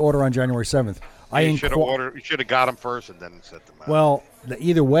placed the order on January 7th. You should have got them first and then sent them out. Well,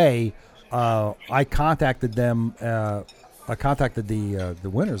 either way, I contacted them. I contacted the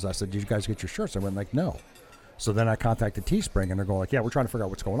winners. I said, "Did you guys get your shirts?" I went like, "No." So then I contacted Teespring, and they're going like, "Yeah, we're trying to figure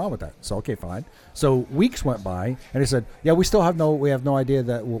out what's going on with that." So okay, fine. So weeks went by, and they said, "Yeah, we have no idea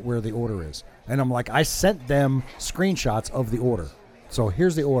that where the order is." And I'm like, I sent them screenshots of the order. So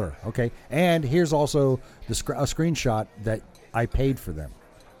here's the order, okay, and here's also a screenshot that I paid for them,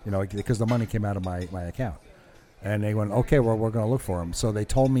 because the money came out of my account. And they went, okay, well, we're going to look for them. So they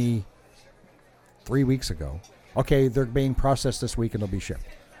told me 3 weeks ago, okay, they're being processed this week and they'll be shipped.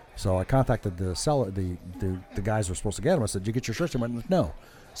 So I contacted the seller, the guys who were supposed to get them. I said, did you get your shirts? They went, no.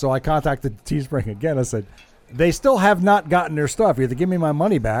 So I contacted Teespring again. I said, they still have not gotten their stuff. Either give me my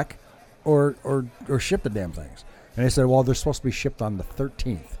money back or ship the damn things. And they said, well, they're supposed to be shipped on the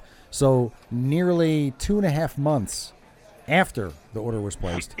 13th. So nearly 2.5 months after the order was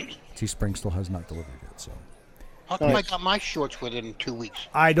placed, Teespring still has not delivered yet. So How come I got my shorts within 2 weeks?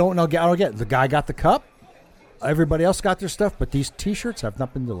 I don't know. I don't get it. The guy got the cup. Everybody else got their stuff, but these T-shirts have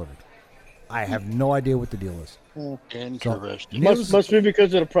not been delivered. I have no idea what the deal is. Interesting. Must be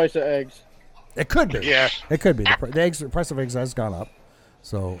because of the price of eggs. It could be. Yeah. It could be. The price of eggs has gone up.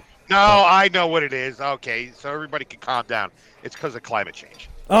 So. No, I know what it is. Okay, so everybody can calm down. It's because of climate change.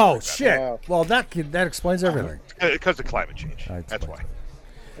 Oh shit! Wow. Well, that explains everything. Because of climate change. That That's explains why.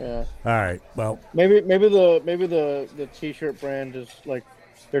 everything. Yeah. All right. Well, Maybe the T-shirt brand is like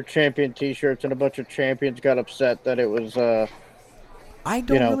their champion T-shirts, and a bunch of champions got upset that it was I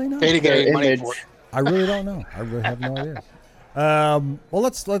don't really know. They didn't get their any money image. for it. I really don't know. I really have no idea. Well,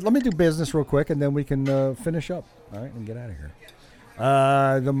 let me do business real quick, and then we can finish up. All right, and get out of here.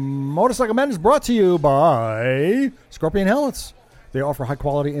 The Motorcycle Men is brought to you by Scorpion Helmets. They offer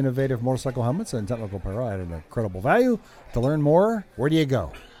high-quality, innovative motorcycle helmets and technical apparel at an incredible value. To learn more, where do you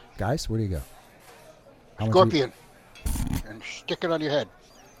go? Guys, where do you go? How much Scorpion. And stick it on your head.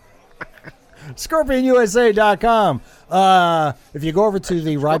 ScorpionUSA.com. If you go over to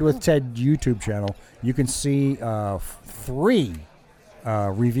the Ride with Ted YouTube channel, you can see 3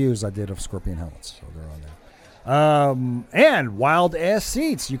 reviews I did of Scorpion helmets. So they're on there. And Wild Ass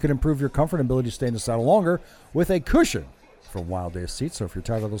Seats. You can improve your comfort and ability to stay in the saddle longer with a cushion from Wild Ass Seats. So if you're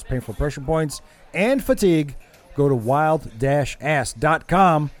tired of those painful pressure points and fatigue, go to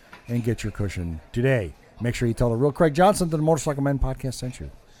wild-ass.com and get your cushion today. Make sure you tell the real Craig Johnson that the Motorcycle Men podcast sent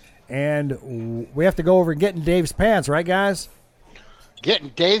you. And we have to go over getting Dave's pants, right, guys? Getting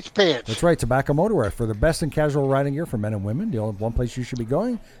Dave's pants. That's right, Tobacco Motorwear. For the best in casual riding gear for men and women, the only one place you should be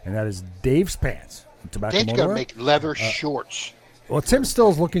going, and that is Dave's Pants. Tobacco Dave's going to Motorwear. make leather shorts. Well, Tim still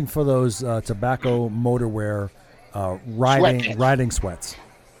is looking for those Tobacco Motorwear riding sweats.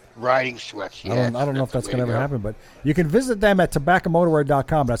 Riding sweats. Yeah, I don't know if that's the way going to to ever go. happen, but you can visit them at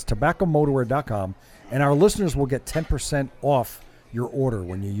tobaccomotorwear.com. That's tobaccomotorwear.com, and our listeners will get 10% off your order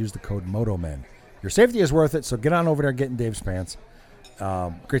when you use the code MOTOMEN. Your safety is worth it, so get on over there getting Dave's pants.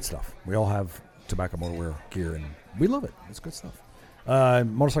 Great stuff. We all have Tobacco Motorwear gear, and we love it. It's good stuff.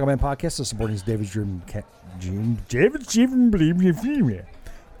 Motorcycle Man Podcast is supporting David's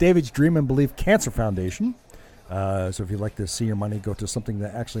Dream and Believe Cancer Foundation. So if you'd like to see your money go to something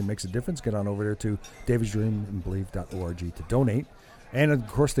that actually makes a difference, get on over there to davidsdreamandbelieve.org to donate. And, of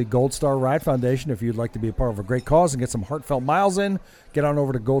course, the Gold Star Ride Foundation. If you'd like to be a part of a great cause and get some heartfelt miles in, get on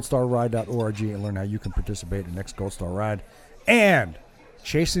over to goldstarride.org and learn how you can participate in the next Gold Star Ride. And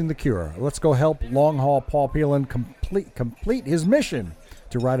Chasing the Cure. Let's go help long haul Paul Peelan complete his mission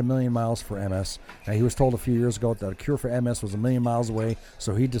to ride 1 million miles for MS. Now, he was told a few years ago that a cure for MS was 1 million miles away,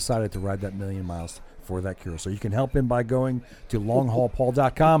 so he decided to ride that 1 million miles for that cure. So you can help him by going to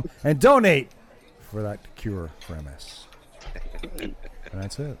longhaulpaul.com and donate for that cure for MS. And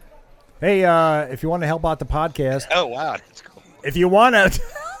that's it. Hey, if you want to help out the podcast, Oh, wow. That's cool. if you want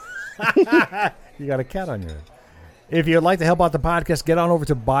to, you got a cat on your head. If you'd like to help out the podcast, get on over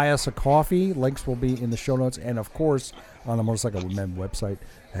to Buy Us a Coffee. Links will be in the show notes and, of course, on the Motorcycle Men website.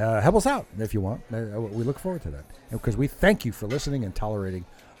 Help us out if you want. We look forward to that. Because we thank you for listening and tolerating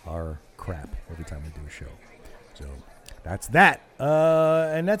our crap every time we do a show. So that's that.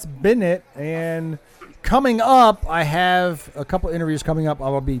 And that's been it. And coming up, I have a couple interviews coming up. I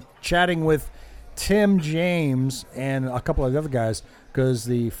will be chatting with Tim James and a couple of the other guys because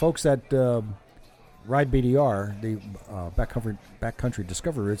the folks at Ride BDR, the backcountry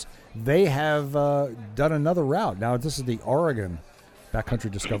discovery routes, they have done another route. Now, this is the Oregon backcountry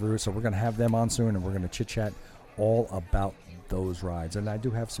discovery route, so we're going to have them on soon, and we're going to chit-chat all about those rides. And I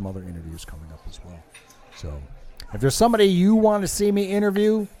do have some other interviews coming up as well. So if there's somebody you want to see me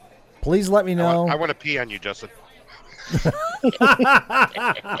interview, please let me know. I want to pee on you, Justin.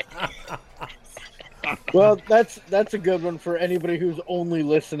 Well, that's a good one for anybody who's only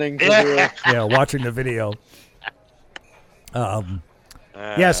listening to the Yeah, watching the video.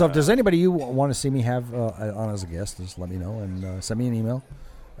 Yeah, so if there's anybody you want to see me have on as a guest, just let me know and send me an email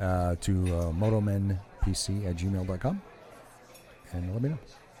to motomenpc@gmail.com and let me know.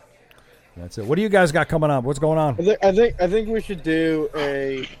 That's it. What do you guys got coming up? What's going on? I think we should do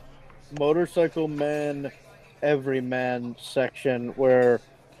a Motorcycle Men Everyman section where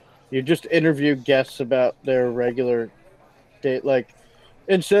you just interview guests about their regular date, like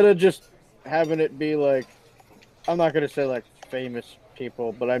instead of just having it be like, I'm not gonna say like famous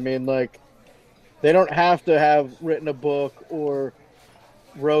people, but I mean like they don't have to have written a book or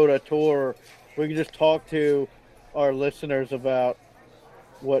rode a tour. We can just talk to our listeners about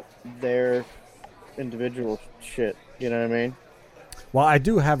what their individual shit, you know what I mean? Well, I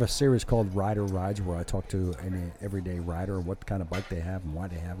do have a series called Rider Rides where I talk to any everyday rider, what kind of bike they have and why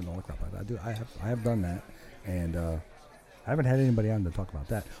they have and all the crap. I have done that, and I haven't had anybody on to talk about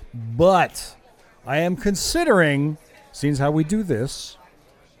that. But I am considering, seeing how we do this,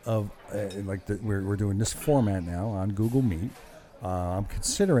 we're doing this format now on Google Meet. I'm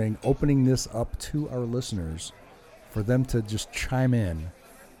considering opening this up to our listeners for them to just chime in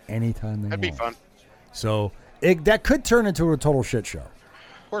anytime they want. That'd be fun. So that could turn into a total shit show.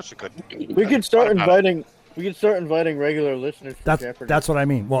 Of course it could. We could start inviting. We could start inviting regular listeners. To Jeopardy. That's what I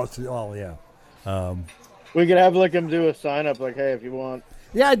mean. Well, yeah. We could have them do a sign up, like, hey, if you want.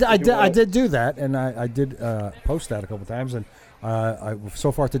 Yeah, I did do that, and I did post that a couple times, and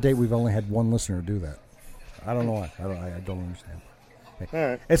so far to date we've only had one listener do that. I don't know why. I don't understand. All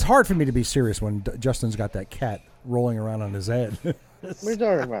right. It's hard for me to be serious when Justin's got that cat rolling around on his head. What are you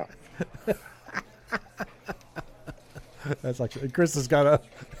talking about? That's like Chris has got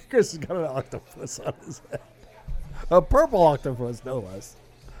an octopus on his head. A purple octopus, no less.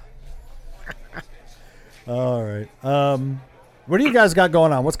 All right. What do you guys got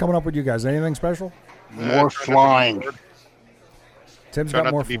going on? What's coming up with you guys? Anything special? More flying. Tim's Try got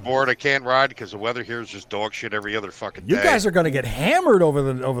not more to be fun. bored. I can't ride because the weather here is just dog shit every other fucking day. You guys are going to get hammered over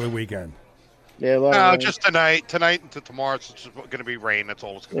the weekend. Yeah, No, just tonight into tomorrow. It's just going to be rain. That's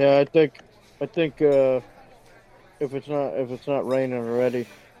all it's going to yeah. I think if it's not raining already.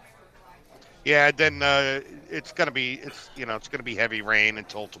 Yeah, then it's going to be heavy rain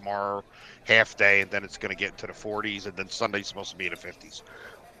until tomorrow, half day, and then it's going to get into the 40s, and then Sunday's supposed to be in the 50s.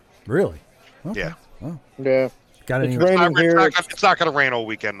 Really? Okay. Yeah. Oh. Yeah. Got any? It's raining here. It's not going to rain all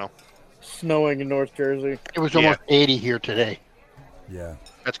weekend, though. Snowing in North Jersey. It was almost 80 here today. Yeah.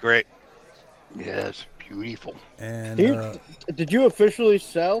 That's great. Yes, beautiful. And Did you officially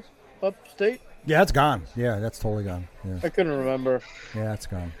sell upstate? yeah, it's gone. Yeah, that's totally gone. Yeah, I couldn't remember. yeah, it's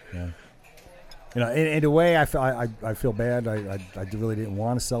gone. Yeah. You know, in a way, I feel bad. I really didn't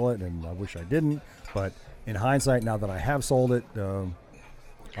want to sell it, and I wish I didn't. But in hindsight, now that I have sold it,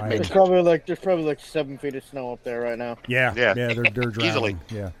 There's probably like 7 feet of snow up there right now. yeah, Yeah. they're drowning. Easily.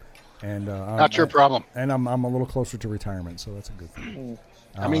 Yeah, and Not your problem. And I'm a little closer to retirement, so that's a good thing.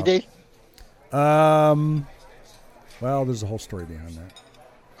 How many days? Well, there's a whole story behind that.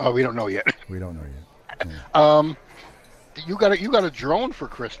 Oh, we don't know yet. We don't know yet. Yeah. You got a drone for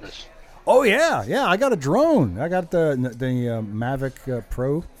Christmas. Oh yeah, I got a drone. I got the Mavic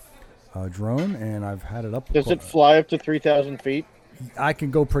Pro drone, and I've had it up. Does it fly up to 3,000 feet? I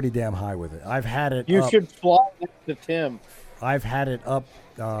can go pretty damn high with it. I've had it. You up, should fly next to Tim. I've had it up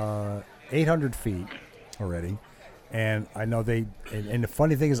 800 feet already, and I know they. And the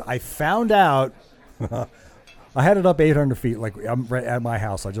funny thing is, I found out. I had it up 800 feet, like I'm right at my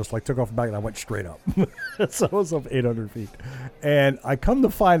house. I just took off the back and I went straight up. So I was up 800 feet, and I come to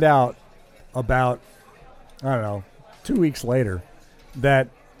find out about 2 weeks later that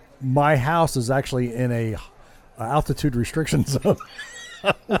my house is actually in a altitude restriction zone.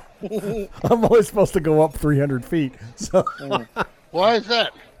 I'm only supposed to go up 300 feet. So Why is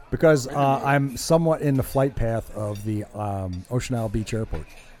that? because I'm somewhat in the flight path of the Ocean Isle Beach Airport.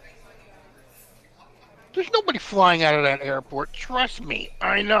 There's nobody flying out of that airport. Trust me,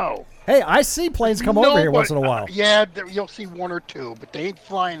 I know. Hey, I see planes come over here once in a while. Yeah, you'll see one or two, but they ain't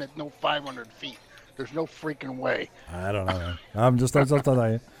flying at no 500 feet. There's no freaking way. I don't know. Man. I'm just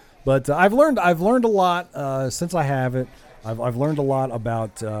telling you. But I've learned a lot since I have it. I've learned a lot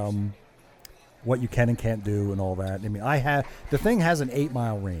about what you can and can't do and all that. I mean, the thing has an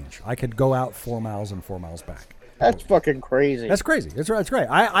 8-mile range. I could go out 4 miles and 4 miles back. That's fucking crazy. That's crazy. That's great.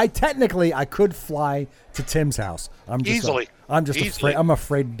 I technically I could fly to Tim's house. I'm just Easily. afraid. I'm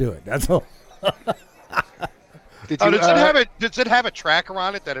afraid to do it. That's all. Does it have a tracker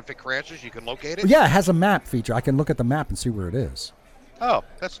on it that if it crashes you can locate it? Yeah, it has a map feature. I can look at the map and see where it is. Oh,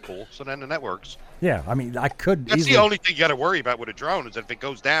 that's cool. So then that works. Yeah, I mean, I could. That's easily, the only thing you got to worry about with a drone is if it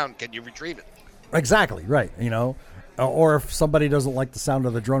goes down, can you retrieve it? Exactly right. You know, or if somebody doesn't like the sound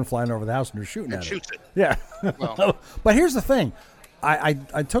of the drone flying over the house and you're shooting at Shoots it. it. Yeah. Well. But here's the thing. I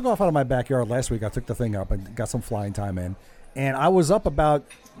took off out of my backyard last week. I took the thing up and got some flying time in, and I was up about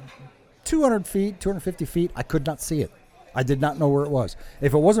 200 feet, 250 feet. I could not see it. I did not know where it was.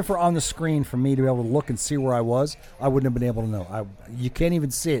 If it wasn't for on the screen for me to be able to look and see where I was, I wouldn't have been able to know. You can't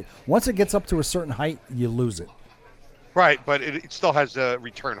even see it. Once it gets up to a certain height, you lose it. Right, but it still has a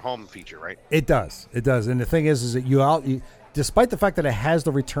return home feature, right? It does. It does. And the thing is that you despite the fact that it has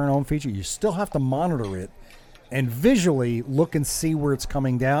the return home feature, you still have to monitor it and visually look and see where it's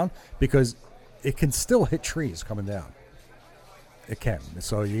coming down because it can still hit trees coming down. It can.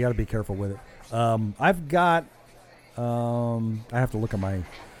 So you got to be careful with it. I've got I have to look at my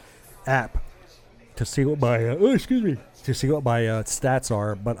app to see what my stats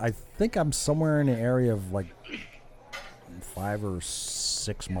are, but I think I'm somewhere in the area of like 5 or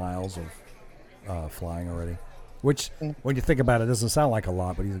 6 miles of flying already. Which, when you think about it, doesn't sound like a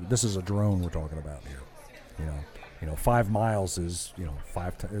lot, but this is a drone we're talking about here. You know, 5 miles is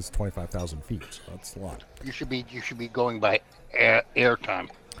is 25,000 feet. So that's a lot. You should be going by air time.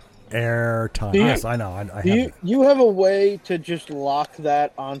 Air time. Do you- Yes, I know. I have it. You have a way to just lock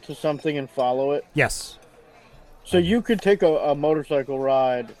that onto something and follow it? Yes. So you could take a motorcycle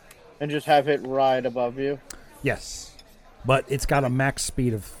ride and just have it ride above you? Yes. But it's got a max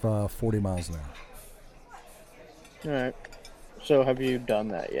speed of 40 miles an hour. All right. So have you done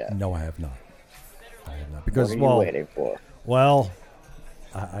that yet? No, I have not. Because, what are you waiting for? Well,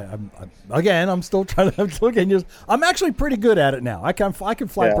 I'm still trying to. I'm actually pretty good at it now. I can fly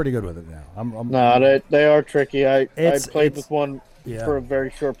pretty good with it now. No, they are tricky. I played it's- with one yeah. for a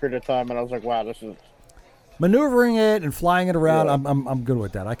very short period of time, and I was like, wow, this is. Maneuvering it and flying it around. Yeah. I'm good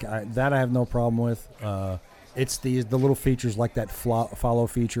with that. I have no problem with. It's the little features like that follow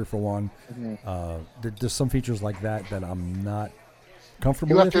feature for one. Mm-hmm. There's some features like that I'm not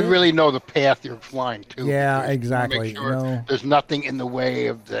comfortable You have with. to yet. really know the path you're flying to. Yeah, because you wanna exactly. Make sure No. there's nothing in the way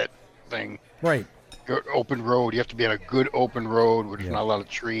of that thing. Right. Your open road. You have to be on a good open road where there's Yeah. not a lot of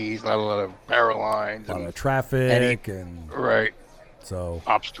trees, not a lot of power lines, A lot and of traffic and right so.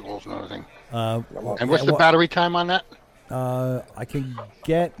 obstacles and everything. And And what's the battery time on that? I can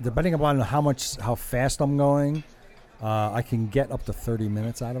get, depending upon how fast I'm going, I can get up to 30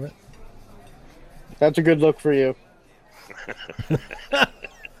 minutes out of it. That's a good look for you.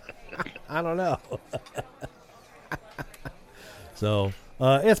 I don't know. So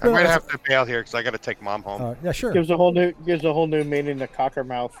it's I been. might have to bail here because I got to take mom home. Yeah, sure. Gives a whole new meaning to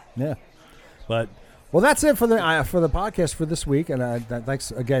cockermouth. Yeah, but well, that's it for the podcast for this week.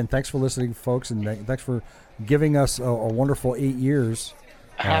 And thanks for listening, folks, and thanks for giving us a wonderful 8 years.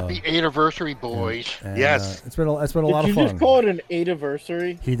 Happy anniversary, boys. And, Yes. it's been a lot Did of you fun. just call it an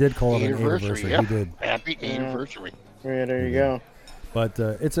 8-iversary? He did call it an Anniversary, anniversary. yeah. He did. Happy anniversary. Yeah, there you go. But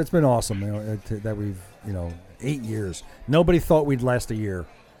it's been awesome, that we've 8 years. Nobody thought we'd last a year,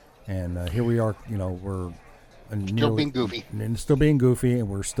 and here we are. We're Still being goofy. and still being goofy, and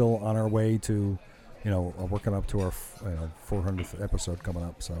we're still on our way to, working up to our 400th episode coming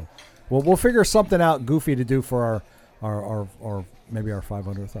up. So we'll figure something out goofy to do for our maybe our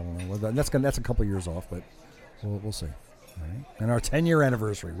 500th. I don't know. Well, that's a couple years off, but we'll see. All right. And our 10-year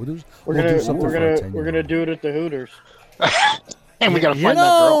anniversary. We'll do something for our 10-year. We're gonna do it at the Hooters. And we gotta You find know, that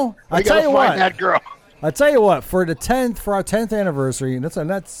girl. I We tell gotta you find what. that girl. I tell you what, for our 10th anniversary, and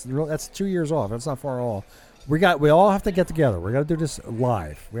that's 2 years off. That's not far at all. We all have to get together. We got to do this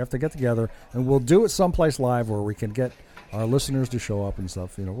live. We have to get together, and we'll do it someplace live where we can get our listeners to show up and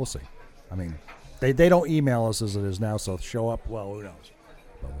stuff. We'll see. I mean, they don't email us as it is now, so show up. Well, who knows?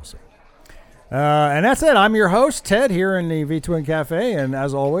 But we'll see. And that's it. I'm your host, Ted, here in the V-Twin Cafe, and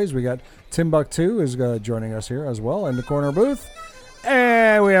as always, we got Timbuktu is joining us here as well in the corner booth.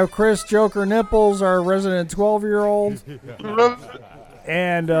 And we have Chris Joker Nipples, our resident 12-year-old.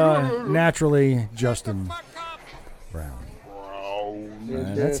 And naturally, Justin Brown.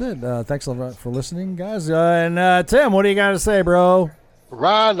 And that's it. Thanks a lot for listening, guys. And Tim, what do you got to say, bro?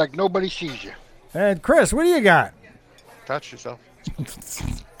 Ride like nobody sees you. And Chris, what do you got? Touch yourself.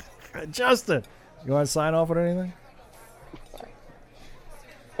 Justin, you want to sign off with anything?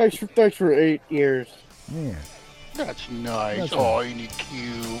 Thanks for 8 years. Yeah. That's nice. That's Oh, you need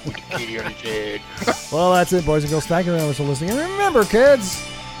cute with the kitty on his head. Well, that's it, boys and girls. Thank you very much for listening. And remember, kids,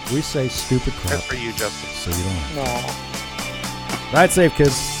 we say stupid crap That's for you, Justin. so you don't. No. Ride safe,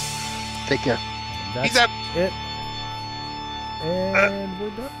 kids. Take care. That's Peace out. it. And we're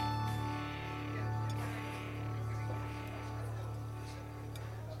done.